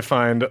 and then they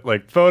find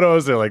like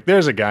photos. They're like,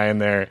 "There's a guy in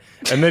there,"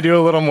 and they do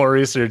a little more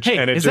research. Hey,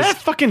 and it is that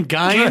fucking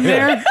guy in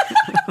there?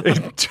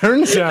 it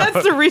turns out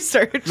That's the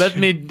research. Let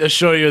me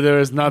assure you, there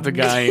is not a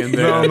guy in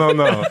there.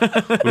 no.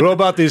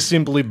 Robot is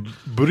simply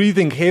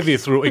breathing heavy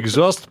through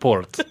exhaust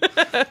port.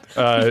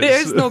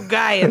 There's no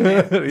guy in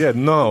there. Yeah,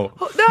 no.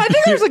 No, I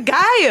think there's a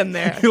guy in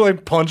there. You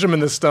like punch him in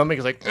the stomach.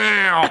 He's like,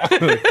 "Ow."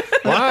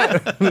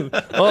 What?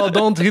 Oh,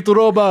 don't hit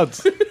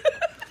robots.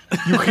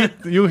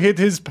 You hit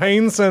his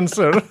pain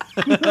sensor.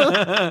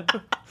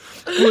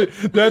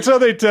 That's how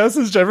they test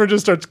this. Jeffrey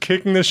just starts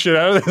kicking the shit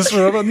out of this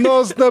robot.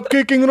 No, stop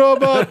kicking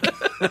robot.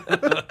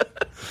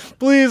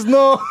 Please,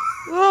 no.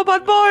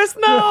 Robot Boris,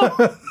 no.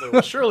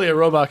 Well, surely a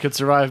robot could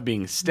survive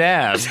being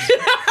stabbed.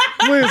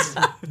 Please.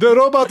 The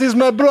robot is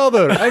my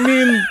brother. I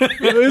mean,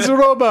 it's a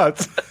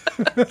robot.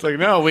 It's like,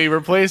 no, we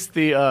replaced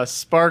the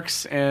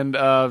sparks and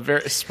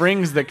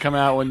springs that come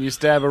out when you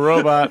stab a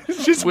robot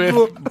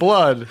with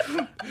blood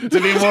to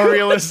be more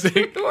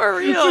realistic.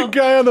 We're The real.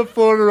 guy on the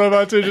floor of the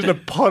robot is just a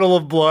puddle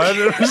of blood.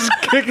 Just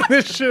kicking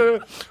the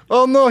shit.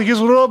 Oh no, he's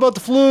robot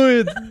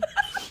fluid.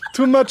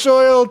 Too much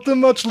oil, too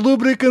much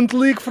lubricant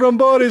leak from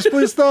Boris.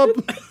 Please stop.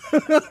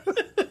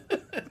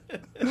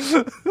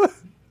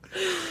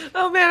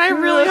 Oh man, I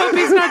really hope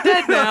he's not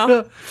dead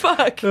now.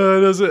 Fuck.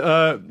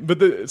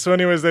 So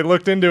anyways, they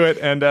looked into it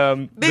and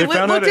They found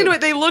looked out into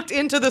it. They looked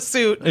into the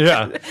suit.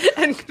 Yeah.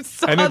 And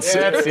saw And it's-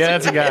 that-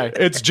 That's a guy.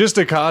 It's just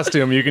a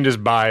costume. You can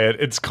just buy it.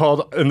 And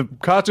the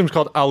costume's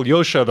called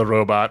Alyosha the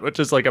Robot, which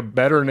is like a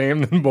better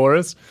name than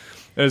Boris.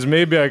 It's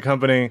made by a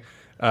company.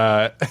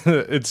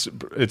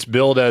 It's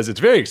billed as, it's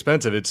very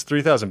expensive. It's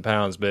 3,000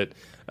 pounds, but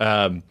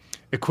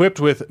equipped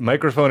with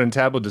microphone and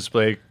tablet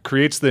display,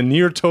 creates the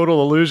near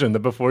total illusion that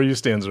before you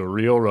stands a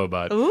real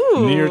robot.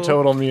 Ooh. Near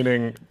total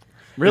meaning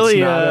Really,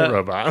 it's not a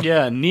robot.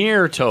 Yeah,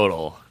 near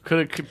total.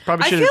 Probably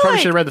I should feel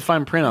have like read the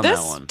fine print on that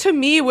This, one. to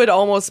me, would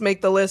almost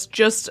make the list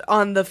just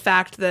on the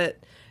fact that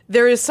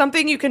there is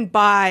something you can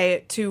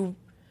buy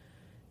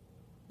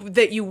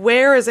that you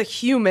wear as a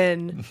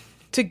human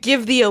to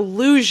give the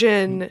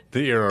illusion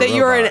That you're a that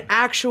you're an robot.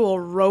 actual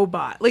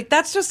robot. Like,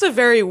 that's just a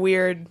very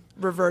weird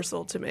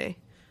reversal to me.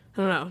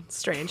 I don't know. It's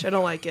strange. I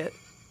don't like it.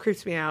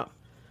 Creeps me out.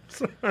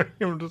 Sorry,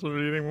 I'm just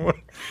reading more.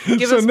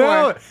 Give so us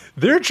now more.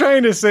 they're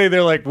trying to say,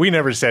 they're like, we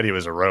never said he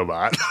was a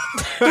robot.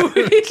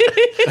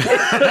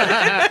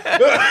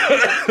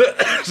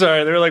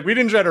 Sorry, they're like, we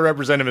didn't try to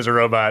represent him as a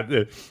robot.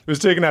 It was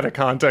taken out of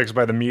context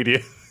by the media.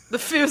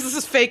 This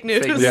is fake news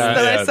Fake news.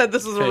 that Yeah. I said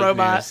this was a Fake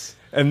robot. news.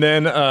 And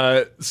then,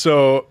 oh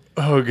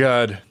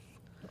God.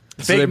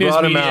 So they Fake news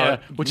brought him media, out.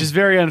 which is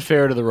very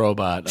unfair to the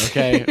robot,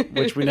 okay?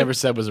 Which we never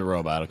said was a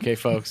robot, okay,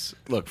 folks?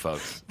 Look,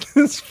 folks.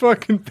 This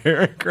fucking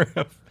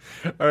paragraph.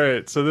 All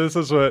right, so this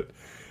is what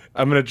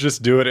I'm gonna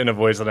just do it in a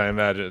voice that I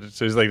imagine.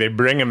 So he's like, they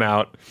bring him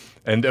out,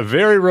 and a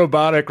very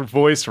robotic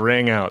voice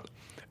rang out.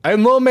 I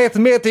know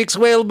mathematics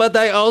well, but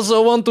I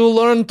also want to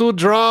learn to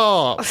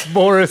draw,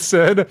 Boris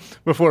said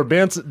before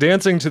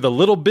dancing to the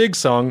Little Big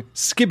song,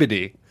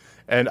 Skibbity.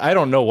 And I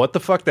don't know what the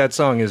fuck that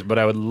song is, but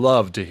I would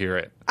love to hear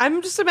it.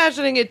 I'm just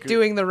imagining it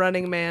doing the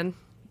Running Man.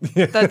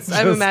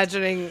 I'm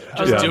imagining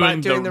a Yeah.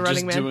 robot doing the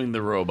Running just Man. doing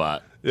the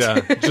robot.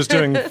 Yeah, just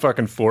doing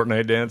fucking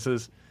Fortnite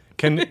dances.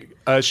 Can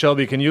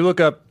Shelby, can you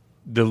look up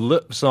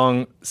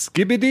song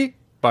Skibidi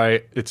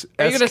by it's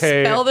Are you gonna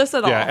spell this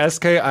at all? Yeah,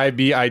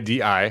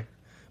 Skibidi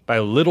by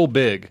Little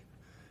Big.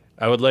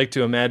 I would like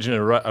to imagine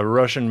a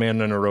Russian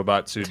man in a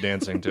robot suit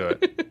dancing to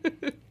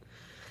it.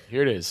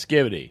 Here it is,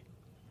 Skibbity.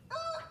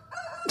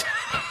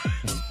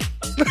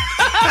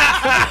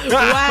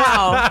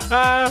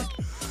 Wow.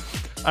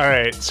 All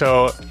right,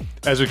 so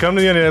as we come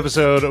to the end of the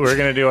episode, we're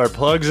going to do our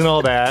plugs and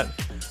all that.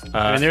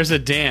 And there's a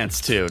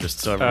dance too, just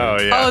so everyone. Oh,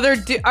 yeah.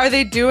 Oh, are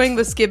they doing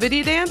the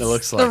Skibbity dance? It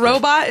looks like the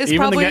robot is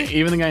even probably.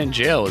 even the guy in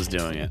jail is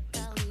doing it.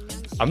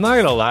 I'm not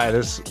going to lie,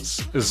 this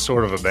is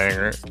sort of a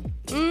banger.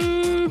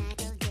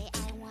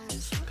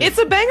 It's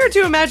a banger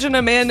to imagine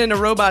a man in a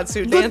robot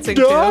suit dancing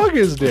The dog to.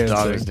 is dancing.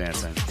 Dog is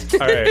dancing.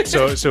 All right,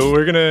 so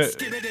we're going to...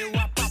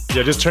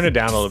 Yeah, just turn it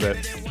down a little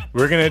bit.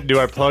 We're going to do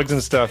our plugs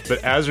and stuff,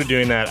 but as we're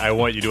doing that, I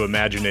want you to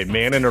imagine a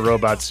man in a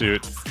robot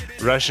suit,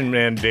 Russian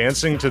man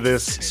dancing to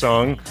this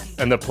song,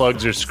 and the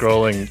plugs are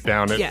scrolling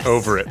down it Yes.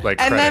 over it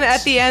like And then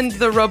credits. at the end,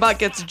 the robot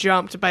gets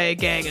jumped by a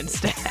gang and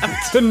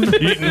stabbed. And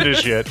beaten to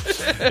shit.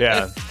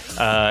 Yeah.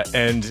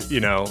 And, you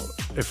know,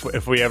 if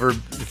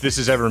this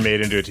is ever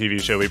made into a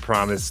TV show, we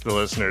promise the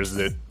listeners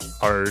that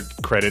our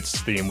credits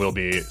theme will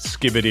be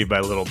Skibbity by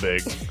Little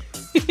Big.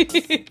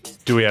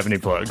 Do we have any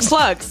plugs?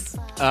 Plugs.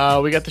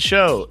 We got the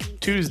show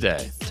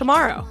Tuesday,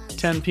 Tomorrow.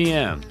 10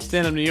 p.m.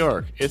 Stand Up New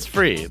York. It's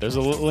free. There's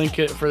a link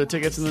for the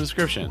tickets in the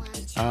description.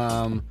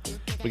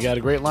 We got a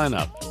great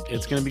lineup.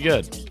 It's gonna be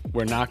good.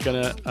 We're not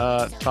gonna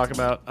talk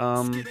about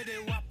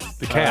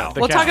The cow.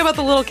 We'll talk about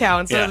the little cow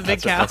instead yeah, of the big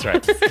that's cow.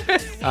 Right.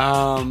 That's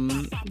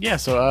right. Yeah.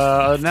 So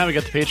other than that, we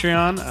got the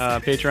Patreon.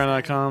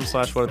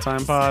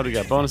 Patreon.com/whatatimepod. We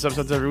got bonus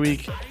episodes every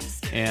week,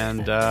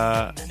 and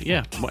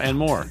yeah, and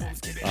more.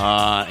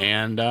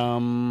 And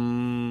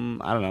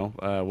I don't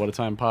know. What a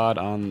Time Pod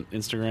on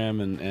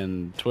Instagram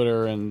and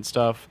Twitter and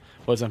stuff.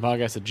 What a Time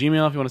Podcast at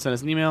Gmail if you want to send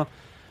us an email.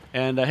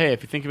 And hey,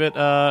 if you think of it,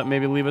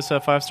 maybe leave us a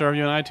 5-star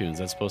review on iTunes.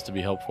 That's supposed to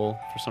be helpful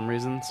for some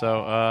reason.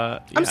 So yeah.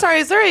 I'm sorry,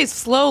 is there a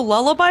slow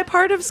lullaby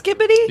part of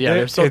Skibbity? Yeah,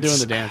 they're still It's-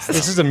 doing the dance.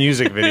 This is a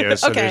music video,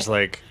 so Okay. there's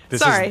like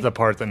this Sorry. is the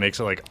part that makes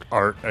it like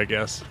art, I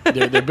guess.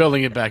 They're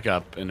building it back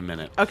up in a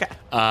minute. Okay.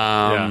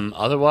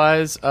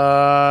 Otherwise,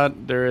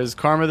 there is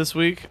Karma this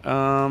week. There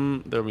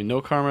will be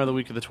no Karma the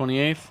week of the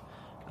 28th.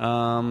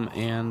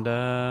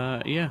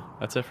 Yeah,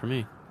 that's it for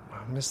me. I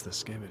miss the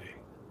Skibbity.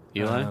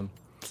 Eli?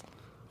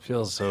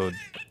 Feels so.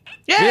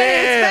 Yay,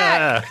 it's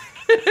back!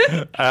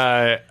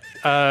 I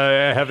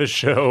have a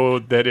show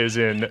that is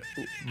in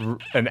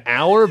an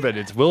hour, but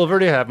it will have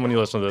already happened when you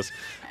listen to this.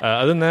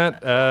 Other than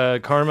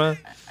that, Karma.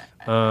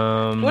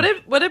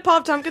 What did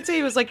Paul Tompkins say?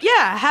 He was like,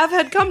 "Yeah, have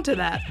had come to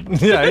that."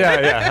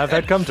 yeah. Have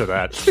had come to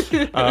that.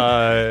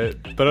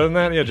 But other than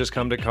that, yeah, just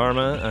come to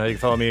Karma. You can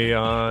follow me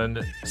on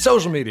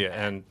social media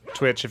and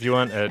Twitch if you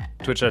want at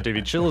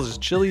twitch.tv.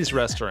 Chili's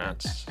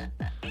Restaurants.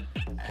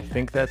 I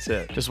think that's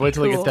it. Just wait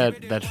till Cool. they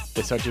get that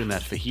they start doing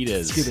that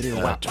fajitas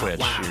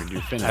Twitch.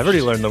 You're finished. I've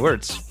already learned the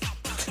words.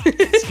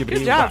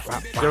 Good job.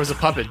 There was a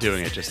puppet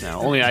doing it just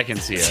now. Only I can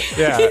see it.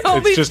 Yeah,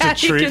 Only it's just a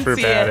Patty treat can for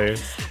see Patty.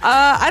 it.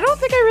 I don't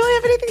think I really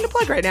have anything to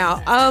plug right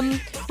now.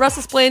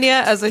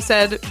 WrestleSplania, as I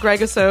said,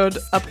 Gregisode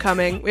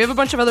upcoming. We have a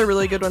bunch of other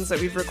really good ones that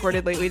we've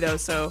recorded lately, though,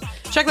 so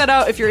check that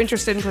out if you're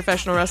interested in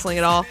professional wrestling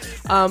at all.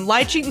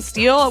 Lie, Cheat, and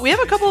Steal. We have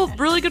a couple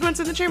really good ones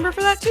in the chamber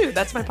for that, too.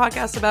 That's my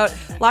podcast about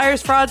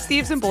liars, frauds,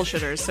 thieves, and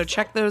bullshitters, so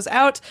check those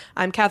out.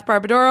 I'm Kath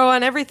Barbadoro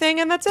on everything,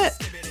 and that's it.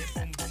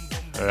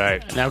 All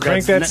right, Now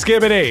crank that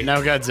Skibbity. Now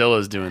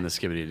Godzilla's doing the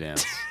Skibbity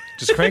dance.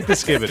 Just crank the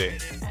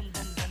Skibbity.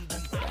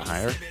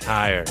 Higher.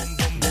 Higher.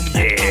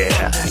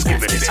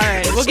 All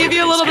right, we'll give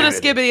you a little bit of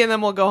Skibbity, and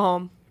then we'll go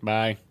home.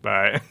 Bye.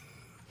 Bye.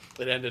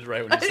 It ended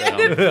right when you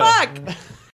said Fuck!